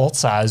make an adult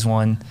size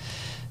one.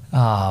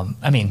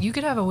 I mean, You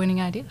could have a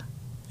winning idea.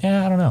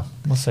 yeah, I don't know.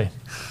 We'll see.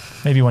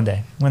 Maybe one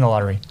day win the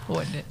lottery.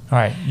 Wouldn't it? All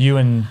right, you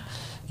and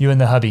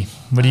the hubby.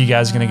 What are you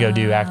guys going to go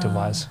do active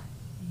wise?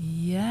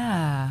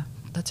 Yeah,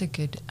 that's a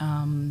good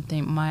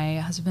thing. My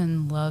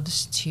husband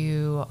loves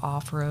to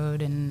off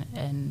road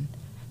and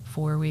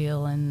four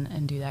wheel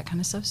and do that kind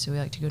of stuff. So we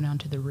like to go down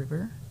to the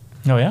river.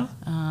 Oh yeah,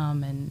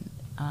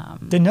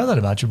 didn't know that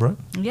about you, Brooke.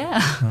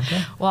 Yeah.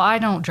 Okay. Well, I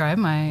don't drive.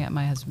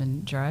 My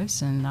husband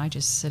drives, and I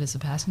just sit as a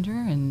passenger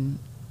and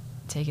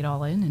take it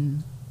all in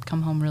and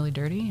come home really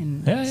dirty.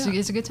 And Yeah, it's, yeah.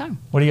 it's a good time.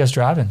 What are you guys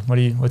driving?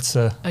 What's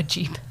A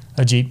Jeep.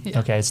 a Jeep? Yeah.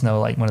 Okay, it's no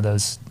like one of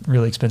those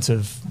really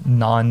expensive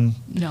non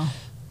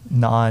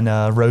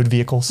road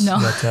vehicles. No.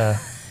 But,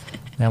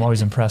 I'm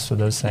always impressed with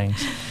those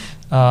things.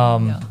 Yeah.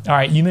 All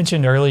right, you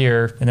mentioned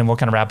earlier, and then we'll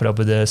kind of wrap it up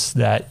with this,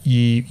 that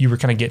you were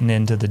kind of getting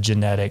into the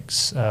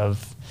genetics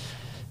of,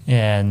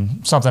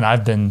 and something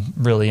I've been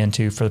really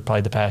into for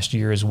probably the past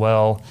year as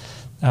well.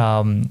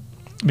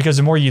 Because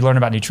the more you learn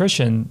about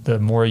nutrition, the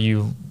more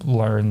you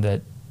learn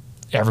that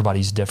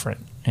everybody's different,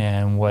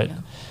 and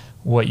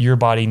what your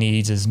body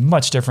needs is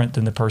much different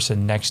than the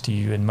person next to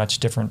you, and much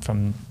different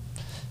from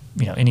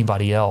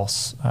anybody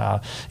else. I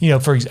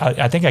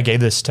think I gave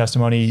this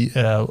testimony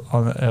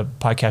on a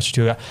podcast or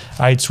two.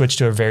 I had switched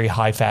to a very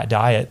high fat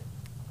diet,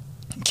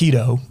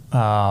 keto,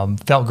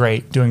 felt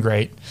great, doing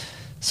great.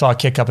 Saw a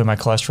kick up in my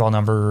cholesterol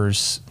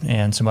numbers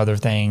and some other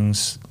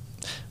things,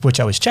 which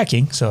I was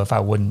checking. So if I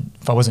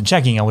wasn't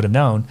checking, I would have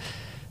known.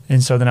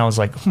 And so then I was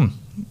like,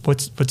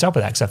 what's up with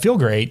that? Because I feel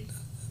great.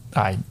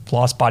 I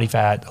lost body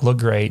fat. I look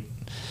great.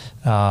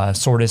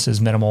 Soreness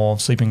is minimal.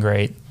 Sleeping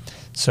great.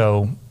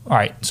 So, all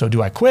right. So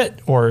do I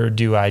quit, or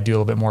do I do a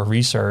little bit more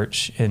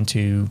research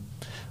into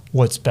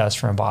what's best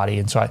for my body?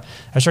 And so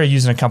I started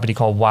using a company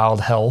called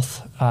Wild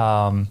Health.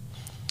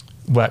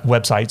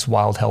 Website's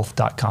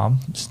wildhealth.com.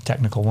 It's a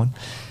technical one.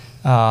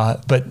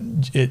 But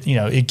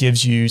it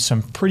gives you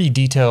some pretty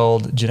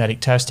detailed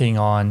genetic testing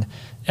on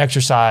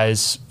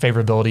exercise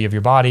favorability of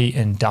your body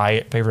and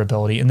diet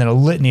favorability, and then a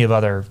litany of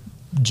other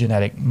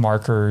genetic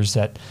markers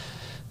that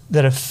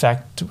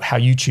affect how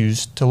you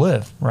choose to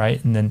live,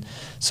 right? And then,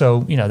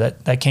 so,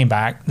 that came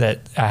back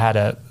that I had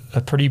a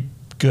pretty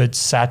good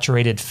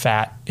saturated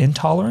fat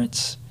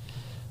intolerance,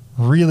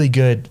 really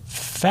good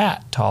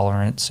fat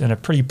tolerance, and a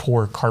pretty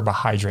poor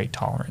carbohydrate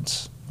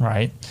tolerance,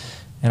 right?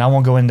 And I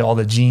won't go into all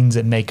the genes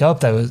that make up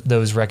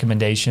those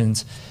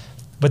recommendations,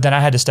 but then I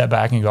had to step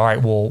back and go, all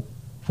right, well,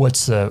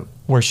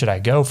 where should I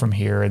go from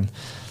here? And,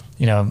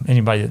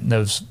 anybody that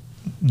knows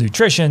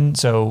nutrition,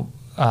 so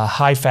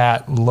high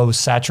fat, low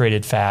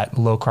saturated fat,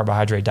 low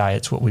carbohydrate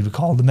diet's what we would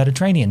call the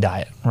Mediterranean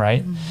diet,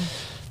 right? Mm-hmm.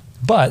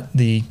 But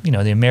the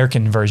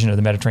American version of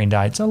the Mediterranean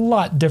diet is a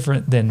lot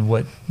different than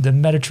what the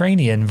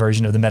Mediterranean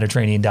version of the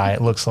Mediterranean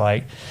diet looks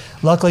like.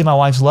 Luckily, my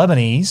wife's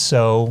Lebanese,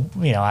 so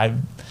I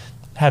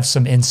have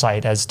some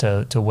insight as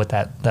to what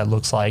that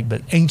looks like.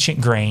 But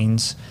ancient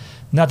grains,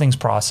 nothing's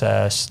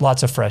processed,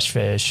 lots of fresh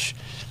fish,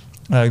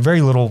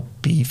 very little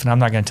beef. And I'm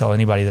not going to tell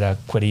anybody that I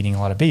quit eating a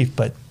lot of beef,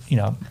 but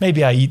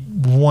maybe I eat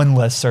one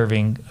less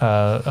serving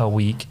a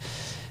week.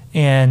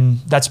 And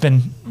that's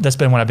been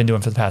what I've been doing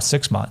for the past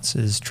 6 months,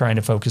 is trying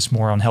to focus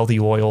more on healthy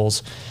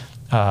oils,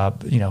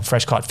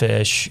 fresh caught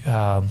fish,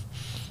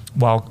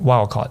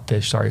 wild caught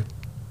fish, sorry.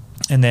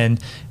 And then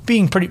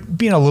being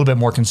a little bit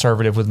more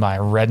conservative with my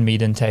red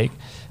meat intake,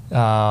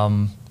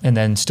 and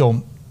then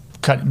still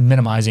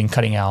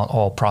cutting out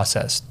all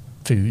processed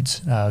foods,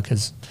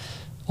 because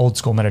old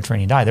school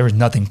Mediterranean diet, there was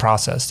nothing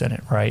processed in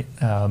it, right?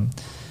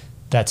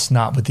 That's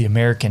not what the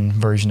American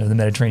version of the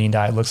Mediterranean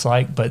diet looks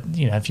like. But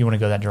if you want to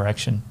go that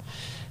direction,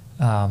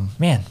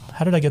 man,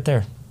 how did I get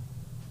there?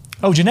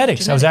 Oh,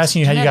 genetics. I was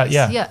asking you how you got.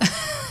 Yeah.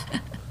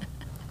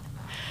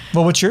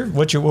 Well, what was your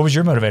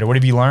motivator? What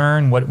have you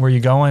learned? Where are you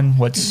going?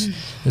 Is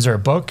there a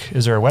book?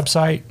 Is there a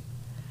website?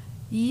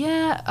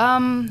 Yeah.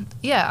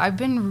 I've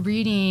been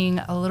reading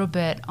a little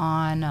bit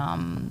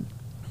on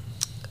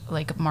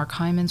like Mark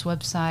Hyman's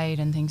website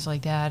and things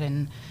like that,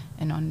 and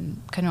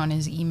on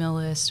his email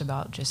list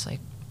about just like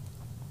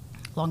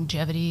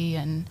longevity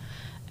and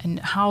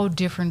how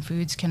different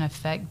foods can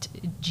affect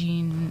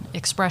gene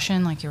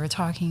expression, like you were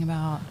talking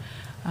about,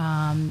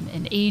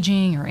 and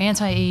aging or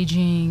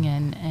anti-aging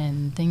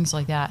and things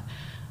like that.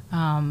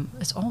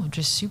 It's all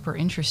just super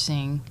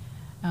interesting.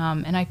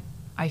 And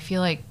I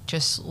feel like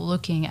just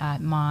looking at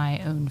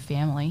my own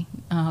family,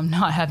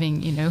 not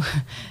having,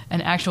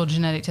 an actual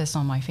genetic test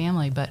on my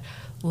family, but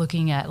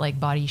looking at like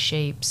body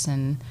shapes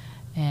and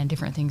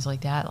different things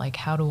like that, like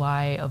how do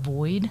I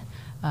avoid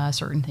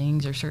certain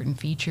things or certain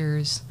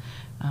features,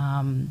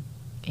 and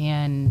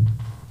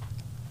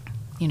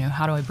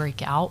how do I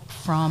break out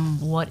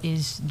from what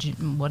is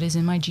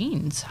in my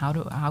genes?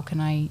 How can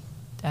I,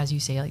 as you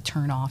say, like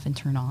turn off and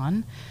turn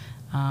on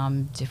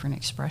different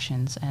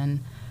expressions? And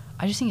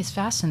I just think it's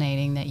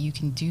fascinating that you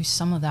can do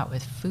some of that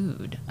with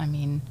food. I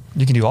mean,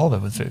 You can do all of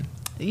it with food.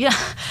 yeah,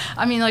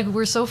 I mean, like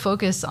we're so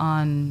focused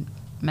on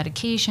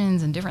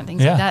medications and different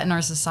things like that in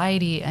our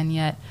society, and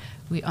yet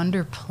we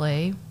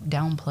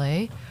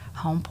downplay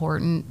how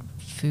important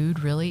food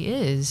really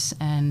is.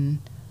 And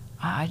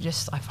I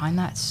find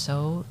that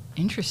so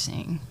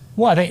interesting.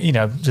 Well, I think,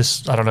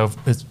 I don't know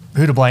if it's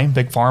who to blame,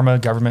 big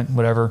pharma, government,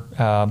 whatever.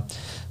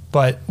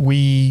 But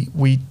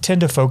we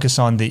tend to focus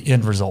on the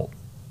end result,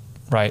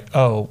 right?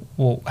 Oh,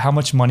 well, how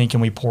much money can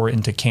we pour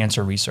into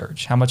cancer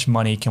research? How much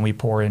money can we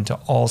pour into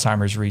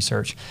Alzheimer's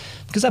research?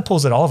 Because that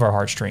pulls at all of our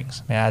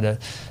heartstrings. I mean,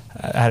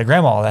 I had a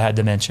grandma that had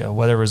dementia,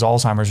 whether it was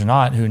Alzheimer's or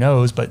not, who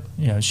knows? But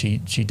she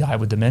died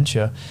with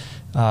dementia,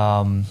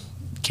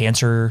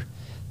 cancer,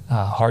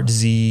 heart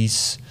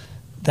disease.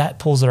 That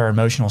pulls at our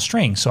emotional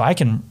strings. So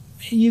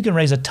you can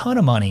raise a ton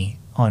of money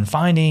on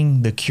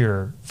finding the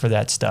cure for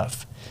that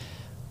stuff,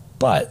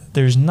 but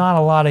there's not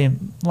a lot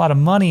of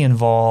money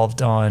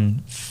involved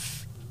on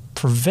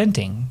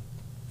preventing.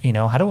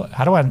 How do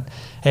I?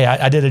 Hey,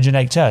 I did a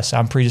genetic test.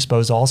 I'm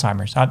predisposed to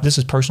Alzheimer's. This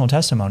is personal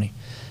testimony.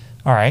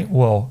 All right.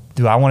 Well,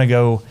 do I want to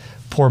go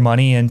pour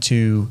money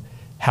into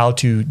how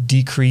to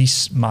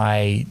decrease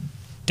my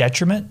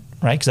detriment?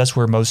 Right, because that's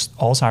where most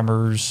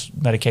Alzheimer's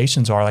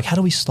medications are. Like, how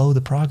do we slow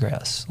the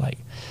progress? Like,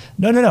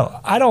 no.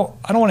 I don't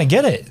want to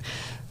get it.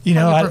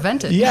 How to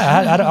prevent it?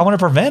 Yeah, I want to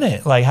prevent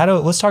it. Like,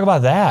 let's talk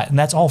about that. And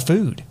that's all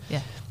food.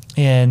 Yeah.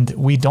 And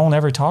we don't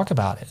ever talk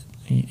about it.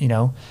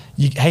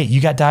 Hey,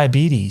 you got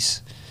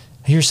diabetes.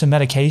 Here's some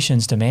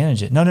medications to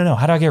manage it. No.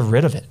 How do I get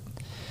rid of it?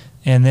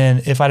 And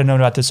then if I'd have known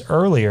about this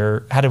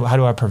earlier, how do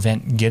I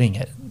prevent getting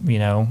it?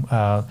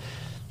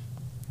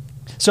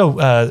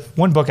 So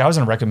one book I was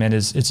going to recommend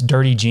it's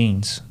Dirty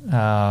Genes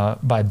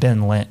by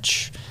Ben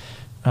Lynch,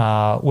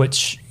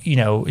 which,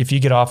 if you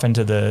get off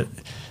into the,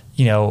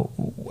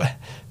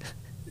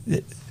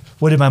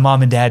 what did my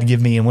mom and dad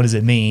give me and what does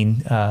it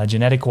mean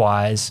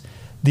genetic-wise,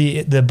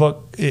 the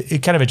book,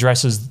 it kind of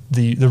addresses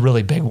the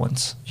really big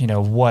ones,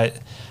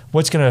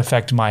 what's going to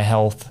affect my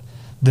health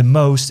the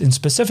most, and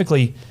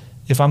specifically,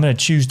 if I'm going to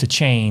choose to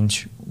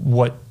change,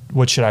 what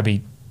should I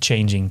be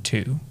changing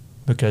to?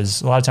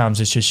 Because a lot of times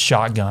it's just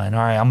shotgun.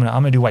 All right, I'm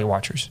gonna do Weight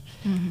Watchers.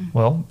 Mm-hmm.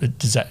 Well,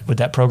 would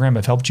that program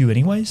have helped you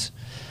anyways?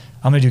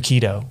 I'm gonna do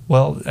keto.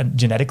 Well,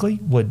 genetically,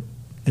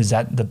 is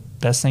that the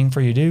best thing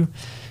for you to do?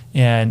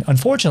 And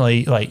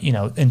unfortunately,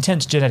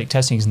 intense genetic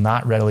testing is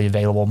not readily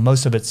available.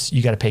 Most of it's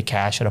you got to pay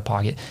cash out of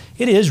pocket.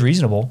 It is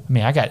reasonable. I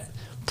mean, I got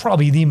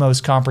probably the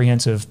most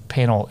comprehensive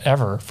panel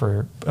ever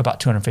for about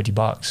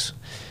 $250,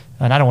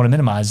 and I don't want to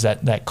minimize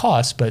that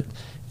cost. But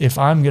if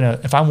I'm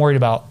worried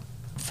about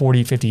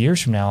 40, 50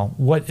 years from now,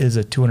 what is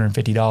a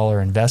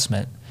 $250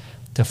 investment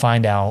to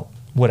find out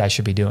what I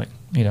should be doing?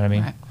 You know what I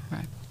mean?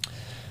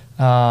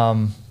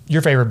 Right.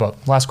 Your favorite book?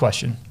 Last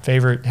question.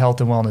 Favorite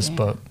health and wellness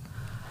book?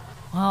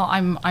 Well,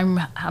 I'm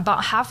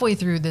about halfway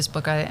through this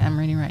book I'm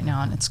reading right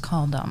now, and it's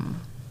called let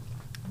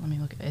me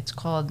look. It's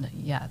called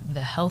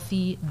The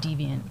Healthy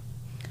Deviant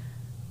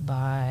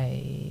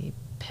by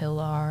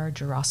Pilar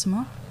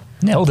Gerasimo.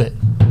 Nailed it.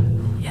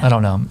 Yeah. I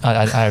don't know.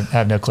 I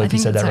have no clue if you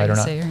said that right or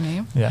not. Say her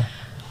name. Yeah.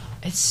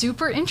 It's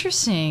super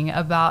interesting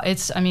and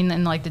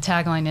the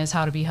tagline is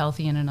how to be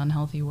healthy in an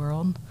unhealthy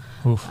world.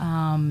 Oof.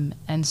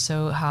 And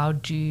so how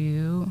do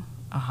you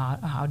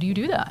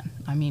do that?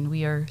 I mean,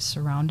 we are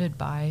surrounded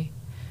by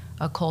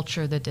a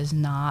culture that does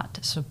not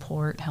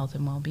support health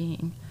and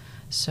well-being.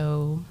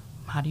 So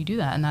how do you do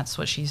that? And that's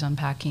what she's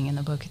unpacking in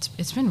the book.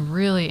 It's been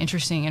really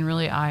interesting and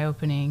really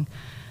eye-opening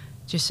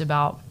just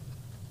about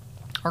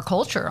our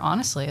culture,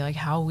 honestly, like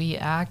how we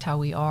act, how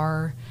we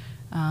are.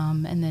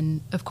 And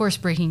then, of course,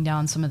 breaking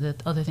down some of the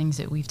other things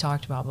that we've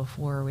talked about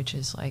before, which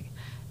is like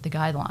the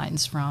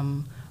guidelines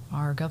from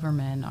our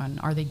government on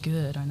are they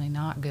good, are they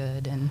not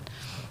good, and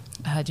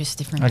just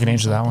different. I can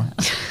answer that one.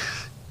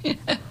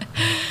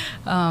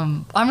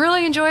 I'm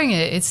really enjoying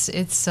it.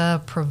 It's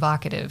a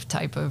provocative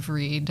type of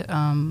read.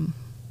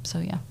 So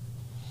yeah.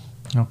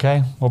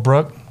 Okay. Well,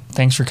 Brooke,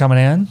 thanks for coming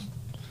in.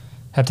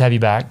 Have to have you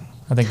back.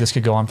 I think this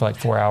could go on for like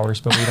 4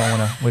 hours, but we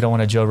don't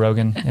want to Joe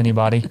Rogan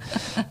anybody.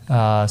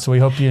 So we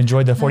hope you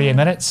enjoyed the 48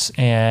 minutes,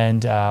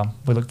 and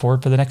we look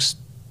forward for the next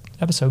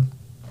episode.